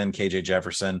cannot defend KJ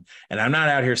Jefferson. And I'm not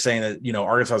out here saying that,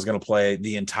 Arkansas is going to play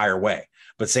the entire way,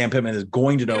 but Sam Pittman is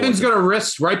going to know. Pittman's going to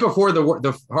risk right before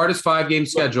the hardest 5-game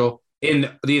schedule in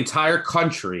the entire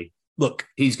country. Look,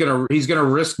 he's gonna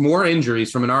risk more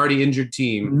injuries from an already injured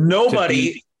team.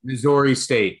 Nobody, Missouri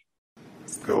State.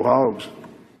 Go Hogs.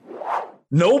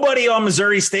 Nobody on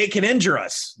Missouri State can injure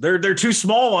us. They're too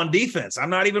small on defense.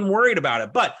 I'm not even worried about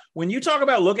it. But when you talk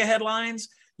about look-ahead lines,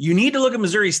 you need to look at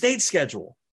Missouri State's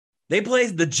schedule. They play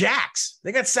the Jacks.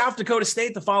 They got South Dakota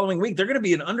State the following week. They're going to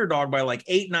be an underdog by like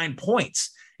 8-9 points.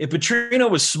 If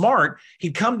Petrino was smart,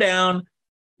 he'd come down,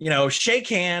 shake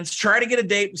hands, try to get a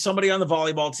date with somebody on the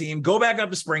volleyball team, go back up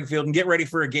to Springfield and get ready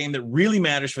for a game that really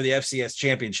matters for the FCS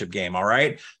championship game. All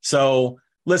right. So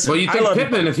listen, well, you think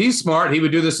Pittman, if he's smart, he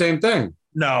would do the same thing.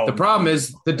 No, the problem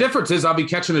is the difference is I'll be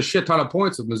catching a shit ton of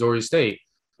points with Missouri State.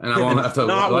 And I won't have to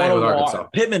play with Arkansas.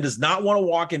 Pittman does not want to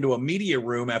walk into a media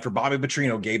room after Bobby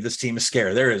Petrino gave this team a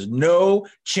scare. There is no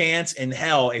chance in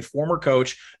hell a former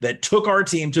coach that took our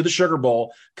team to the Sugar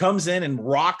Bowl comes in and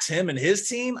rocks him and his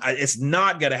team. It's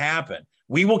not going to happen.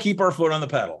 We will keep our foot on the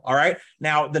pedal. All right.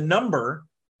 Now, the number,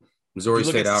 Missouri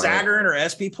State out. Sagarin or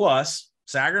SP Plus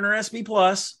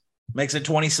makes it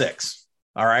 26.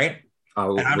 All right.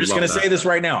 And I'm just going to say this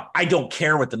right now. I don't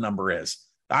care what the number is.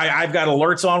 I've got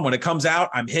alerts on when it comes out.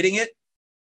 I'm hitting it.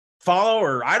 Follow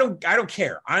or I don't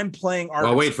care. I'm playing Arkansas.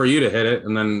 I'll wait for you to hit it,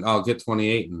 and then I'll get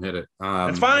 28 and hit it.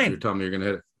 That's fine. You're telling me you're going to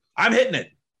hit it. I'm hitting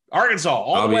it. Arkansas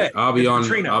all the way. I'll be on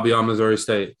Missouri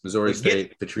State.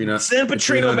 Petrino. Send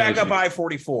Petrino back up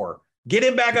I-44. Get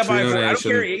him back up I-44. I don't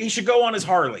care. He should go on his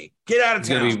Harley. Get out of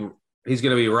town. He's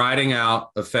going to be riding out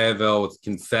of Fayetteville with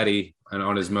confetti and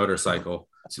on his motorcycle.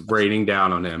 It's raining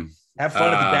down on him. Have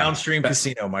fun at the downstream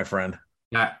casino, my friend.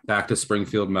 Back to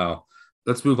Springfield Mo.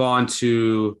 Let's move on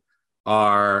to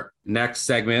our next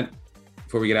segment.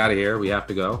 Before we get out of here, we have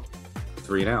to go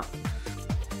 3 and out.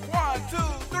 1, 2,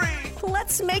 3.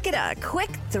 Let's make it a quick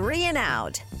 3 and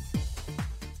out.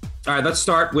 All right, let's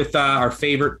start with our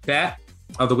favorite bet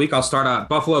of the week. I'll start at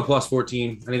Buffalo plus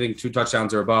 14. Anything 2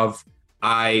 touchdowns or above.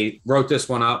 I wrote this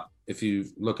one up. If you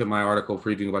look at my article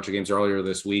previewing a bunch of games earlier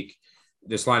this week,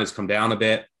 this line has come down a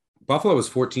bit. Buffalo was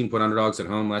 14-point underdogs at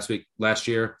home last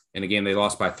year. In a game they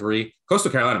lost by 3.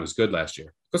 Coastal Carolina was good last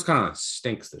year. Coastal Carolina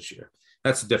stinks this year.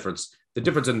 That's the difference. The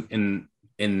difference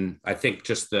in I think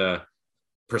just the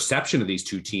perception of these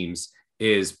two teams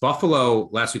is Buffalo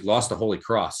last week lost to Holy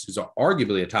Cross, who's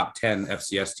arguably a top 10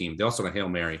 FCS team. They also had Hail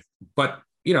Mary. But,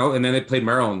 and then they played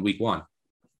Maryland week 1.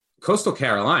 Coastal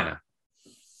Carolina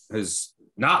has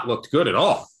not looked good at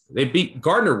all. They beat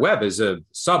Gardner-Webb as a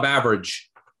sub-average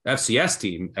FCS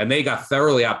team, and they got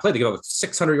thoroughly outplayed. They got over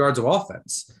 600 yards of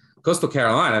offense. Coastal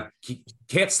Carolina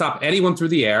can't stop anyone through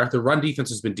the air. The run defense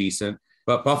has been decent,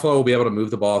 but Buffalo will be able to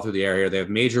move the ball through the air here. They have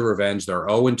major revenge. They're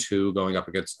 0-2 going up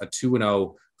against a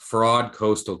 2-0 fraud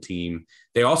Coastal team.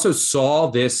 They also saw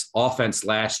this offense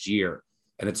last year,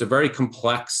 and it's a very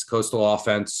complex Coastal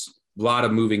offense, a lot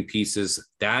of moving pieces.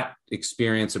 That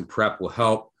experience and prep will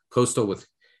help Coastal with,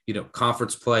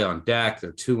 conference play on deck.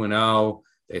 They're 2-0.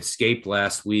 They escaped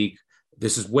last week.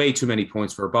 This is way too many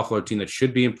points for a Buffalo team that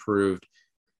should be improved.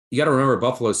 You got to remember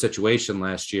Buffalo's situation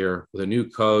last year with a new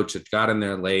coach that got in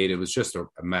there late. It was just a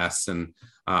mess. And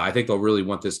I think they'll really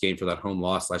want this game for that home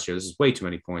loss last year. This is way too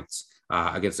many points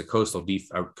against the Coastal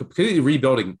completely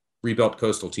rebuilt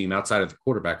Coastal team outside of the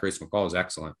quarterback. Grayson McCall is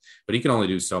excellent, but he can only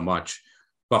do so much.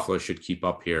 Buffalo should keep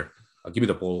up here. Give me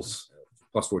the Bulls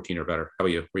plus 14 or better. How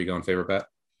about you? Where are you going, favorite bet?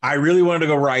 I really wanted to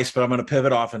go Rice, but I'm going to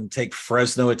pivot off and take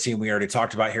Fresno, a team we already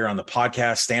talked about here on the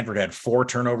podcast. Stanford had 4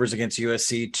 turnovers against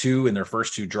USC, 2 in their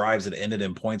first 2 drives that ended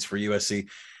in points for USC,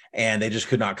 and they just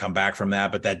could not come back from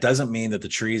that. But that doesn't mean that the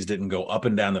trees didn't go up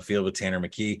and down the field with Tanner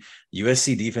McKee.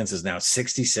 USC defense is now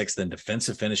 66th in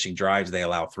defensive finishing drives. They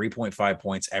allow 3.5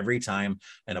 points every time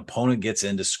an opponent gets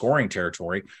into scoring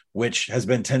territory, which has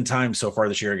been 10 times so far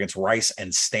this year against Rice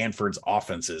and Stanford's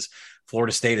offenses.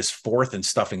 Florida State is 4th in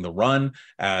stuffing the run.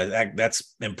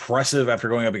 That's impressive after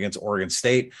going up against Oregon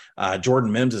State.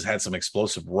 Jordan Mims has had some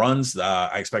explosive runs.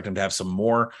 I expect him to have some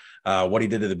more. What he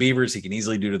did to the Beavers, he can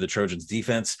easily do to the Trojans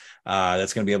defense.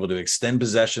 That's going to be able to extend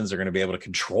possessions. They're going to be able to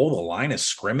control the line of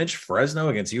scrimmage. Fresno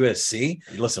against USC.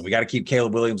 Listen, we got to keep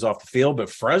Caleb Williams off the field, but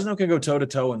Fresno can go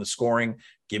toe-to-toe in the scoring.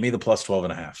 Give me the plus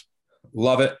 12.5.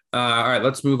 Love it. All right,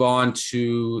 let's move on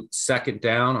to second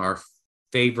down, our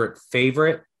favorite.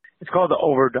 It's called the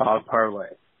Overdog Parlay.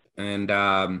 And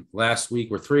last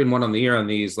week, we're 3-1 on the year on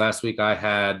these. Last week, I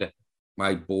had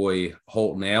my boy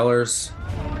Holton Ahlers.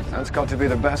 That's got to be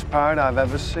the best part I've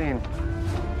ever seen.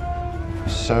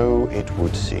 So it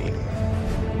would seem.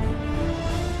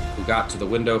 Who got to the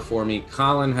window for me.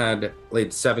 Colin had laid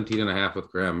 17.5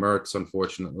 with Graham Mertz,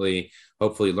 unfortunately.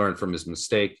 Hopefully learned from his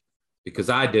mistake,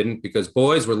 because I didn't, because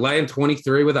boys were laying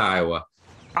 23 with Iowa.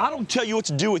 I don't tell you what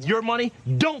to do with your money.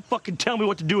 Don't fucking tell me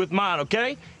what to do with mine,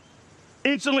 okay?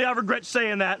 Instantly, I regret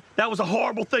saying that. That was a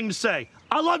horrible thing to say.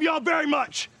 I love y'all very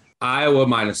much. Iowa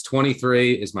minus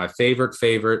 23 is my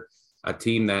favorite. A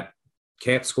team that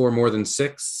can't score more than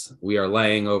 6. We are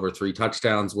laying over 3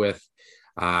 touchdowns with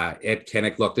Ed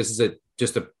Kinnick. Look, this is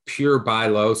just a pure buy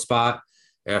low spot.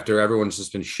 After everyone's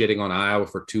just been shitting on Iowa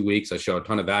for 2 weeks, I show a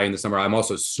ton of value in this number. I'm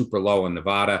also super low on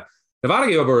Nevada.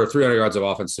 Nevada gave over 300 yards of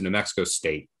offense to New Mexico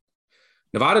State.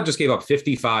 Nevada just gave up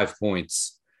 55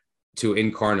 points to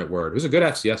Incarnate Word, who's a good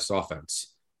FCS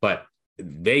offense, but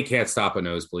they can't stop a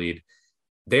nosebleed.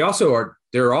 They also are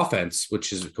their offense,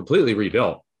 which is completely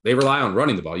rebuilt. They rely on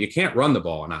running the ball. You can't run the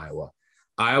ball in Iowa.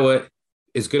 Iowa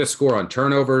is going to score on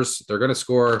turnovers. They're going to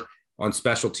score on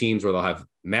special teams where they'll have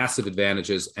massive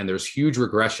advantages, and there's huge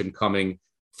regression coming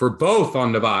for both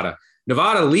on Nevada.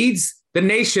 Nevada leads the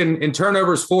nation in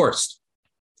turnovers forced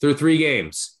through 3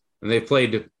 games, and they've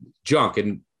played junk.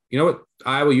 And you know what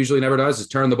Iowa usually never does is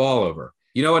turn the ball over.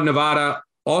 You know what Nevada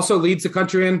also leads the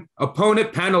country in?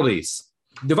 Opponent penalties.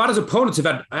 Nevada's opponents have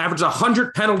had averaged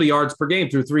 100 penalty yards per game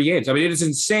through 3 games. I mean, it is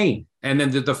insane. And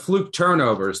then the fluke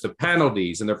turnovers, the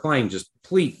penalties, and they're playing just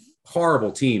complete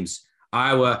horrible teams.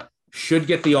 Iowa should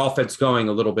get the offense going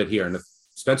a little bit here. And if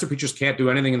Spencer Petras can't do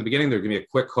anything in the beginning, they're going to be a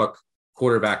quick hook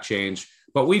quarterback change.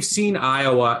 But we've seen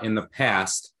Iowa in the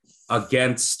past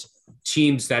against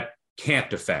teams that can't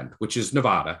defend, which is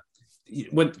Nevada.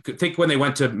 Think when they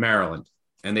went to Maryland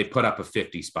and they put up a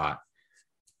 50 spot.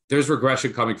 There's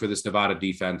regression coming for this Nevada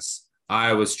defense.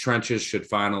 Iowa's trenches should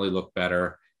finally look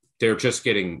better. They're just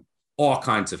getting all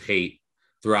kinds of hate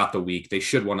throughout the week. They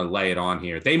should want to lay it on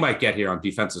here. They might get here on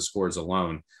defensive scores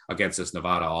alone against this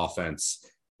Nevada offense.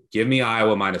 Give me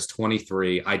Iowa minus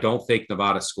 23. I don't think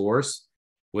Nevada scores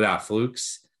without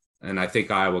flukes, and I think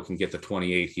Iowa can get the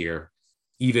 28 here,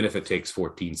 even if it takes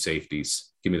 14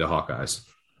 safeties. Give me the Hawkeyes.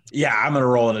 Yeah, I'm going to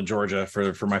roll into Georgia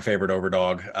for my favorite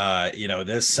overdog. You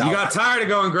got tired of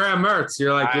going Graham Mertz.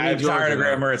 You're like, I'm tired of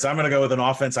Graham Mertz. I'm going to go with an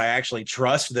offense I actually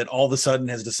trust that all of a sudden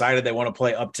has decided they want to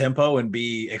play up tempo and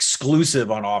be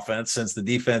exclusive on offense, since the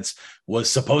defense was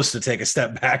supposed to take a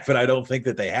step back, but I don't think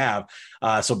that they have.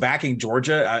 So backing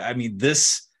Georgia, I mean,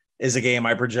 this is a game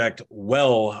I project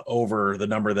well over the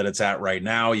number that it's at right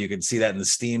now. You can see that in the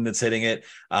steam that's hitting it.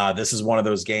 This is one of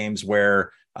those games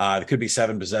where it could be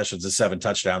 7 possessions and 7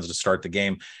 touchdowns to start the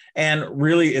game. And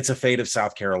really, it's a fate of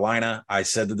South Carolina. I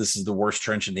said that this is the worst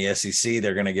trench in the SEC.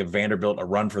 They're going to give Vanderbilt a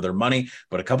run for their money.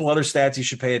 But a couple other stats you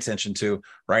should pay attention to.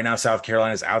 Right now, South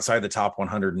Carolina is outside the top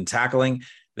 100 in tackling.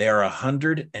 They are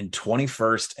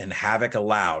 121st in havoc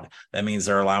allowed. That means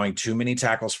they're allowing too many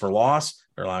tackles for loss.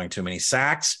 They're allowing too many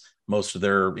sacks. Most of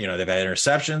their, they've had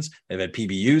interceptions. They've had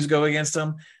PBUs go against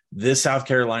them. This South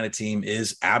Carolina team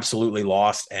is absolutely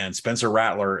lost, and Spencer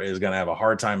Rattler is going to have a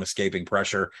hard time escaping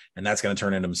pressure, and that's going to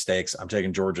turn into mistakes. I'm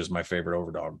taking Georgia as my favorite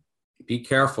overdog. Be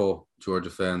careful, Georgia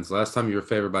fans. Last time you were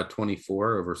favored by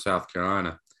 24 over South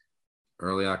Carolina,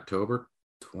 early October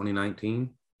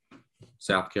 2019,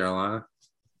 South Carolina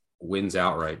wins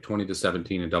outright,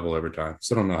 20-17 in double overtime.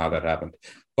 So I don't know how that happened.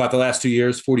 But the last 2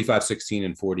 years, 45-16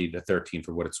 and 40-13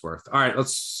 for what it's worth. All right,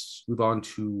 let's move on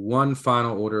to one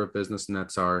final order of business, and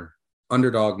that's our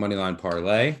underdog moneyline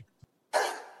parlay.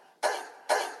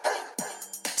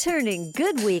 Turning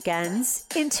good weekends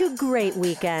into great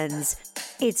weekends.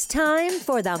 It's time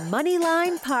for the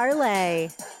moneyline parlay.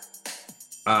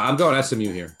 I'm going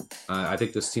SMU here. I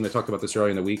think this team, I talked about this earlier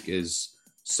in the week, is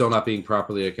still not being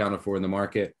properly accounted for in the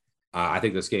market. I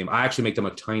think this game, I actually make them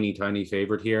a tiny, tiny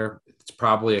favorite here. It's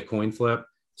probably a coin flip.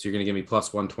 So you're going to give me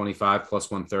plus 125,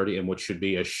 plus 130, and what should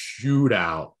be a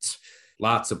shootout.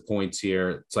 Lots of points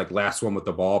here. It's like last one with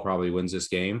the ball probably wins this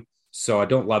game. So I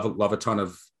don't love a ton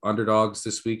of underdogs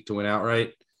this week to win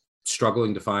outright.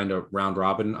 Struggling to find a round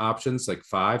robin options like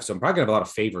 5. So I'm probably going to have a lot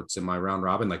of favorites in my round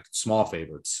robin, like small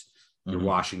favorites. Your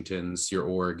Washingtons, your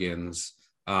Oregons.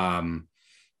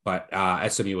 But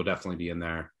SMU will definitely be in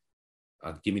there.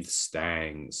 Give me the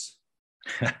Stangs.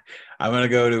 I'm going to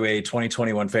go to a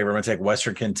 2021 favorite. I'm going to take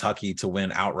Western Kentucky to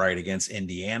win outright against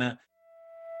Indiana.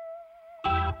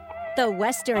 The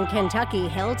Western Kentucky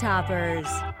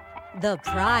Hilltoppers, the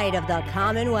pride of the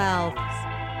Commonwealth.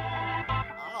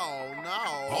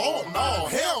 Oh, no,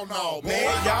 hell no,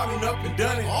 man. Y'all done up and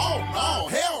done it. Oh, no,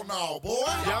 hell no, boy.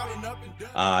 Y'all done up and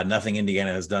done it. Nothing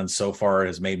Indiana has done so far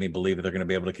has made me believe that they're going to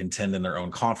be able to contend in their own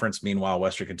conference. Meanwhile,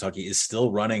 Western Kentucky is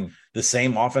still running the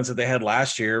same offense that they had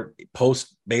last year,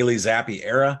 post Bailey Zappi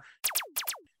era.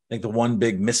 I think the one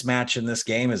big mismatch in this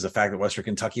game is the fact that Western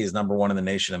Kentucky is number 1 in the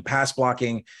nation in pass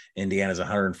blocking. Indiana's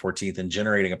 114th in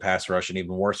generating a pass rush, and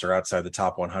even worse, are outside the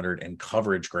top 100 in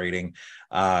coverage grading.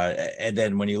 And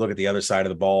then when you look at the other side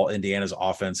of the ball, Indiana's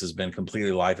offense has been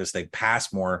completely lifeless. They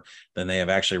pass more than they have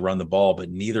actually run the ball,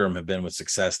 but neither of them have been with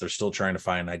success. They're still trying to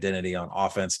find an identity on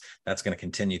offense. That's going to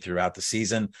continue throughout the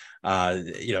season.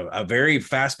 A very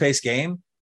fast-paced game.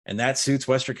 And that suits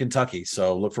Western Kentucky.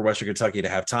 So look for Western Kentucky to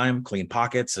have time, clean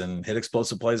pockets, and hit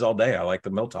explosive plays all day. I like the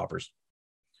Milltoppers.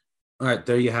 All right,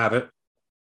 there you have it.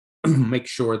 Make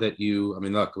sure that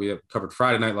look, we have covered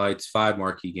Friday Night Lights, 5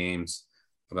 marquee games,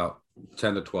 about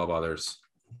 10 to 12 others,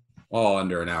 all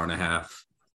under an hour and a half.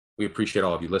 We appreciate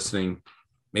all of you listening.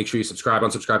 Make sure you subscribe,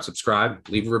 unsubscribe,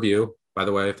 leave a review. By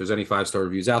the way, if there's any 5-star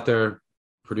reviews out there,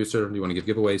 producer, do you want to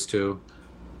give giveaways to?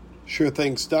 Sure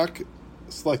thing, Stuck.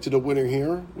 Selected a winner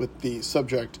here with the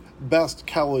subject Best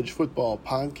College Football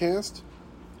Podcast.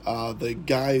 The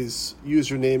guy's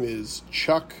username is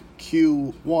Chuck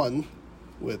Q1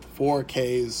 with 4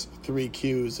 Ks, 3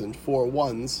 Qs, and 4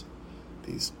 1s.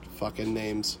 These fucking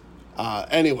names.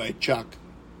 Anyway, Chuck,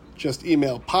 just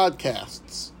email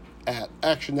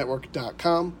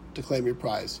podcasts@actionnetwork.com to claim your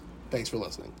prize. Thanks for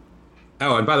listening.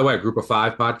 Oh, and by the way, Group of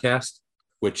 5 podcast,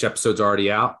 which episode's already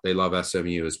out. They love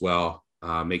SMU as well.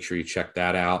 Make sure you check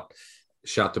that out.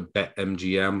 Shout out to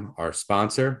BetMGM, our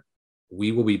sponsor.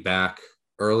 We will be back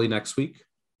early next week,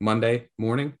 Monday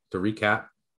morning, to recap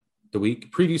the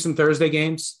week, preview some Thursday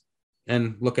games,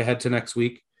 and look ahead to next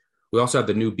week. We also have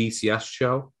the new BCS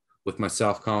show with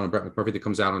myself, Colin, and Brett McMurphy that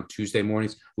comes out on Tuesday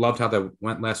mornings. Loved how that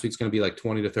went last week. It's going to be like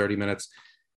 20 to 30 minutes,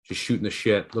 just shooting the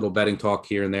shit, little betting talk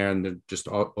here and there, and then just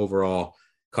overall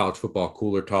college football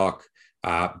cooler talk.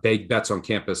 Big Bets on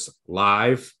Campus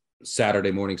live. Saturday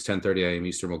mornings, 10:30 a.m.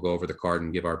 Eastern, we'll go over the card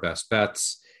and give our best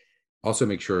bets. Also,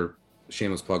 make sure,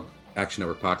 shameless plug, Action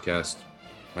Network podcast,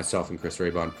 myself and Chris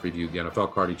Raybon preview the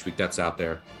NFL card each week. That's out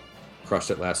there.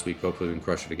 Crushed it last week. Hopefully we can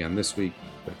crush it again this week.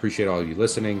 But appreciate all of you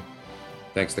listening.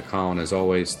 Thanks to Colin, as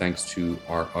always. Thanks to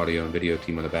our audio and video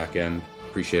team on the back end.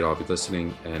 Appreciate all of you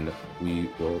listening, and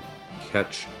we will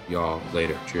catch y'all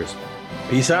later. Cheers.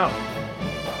 Peace out.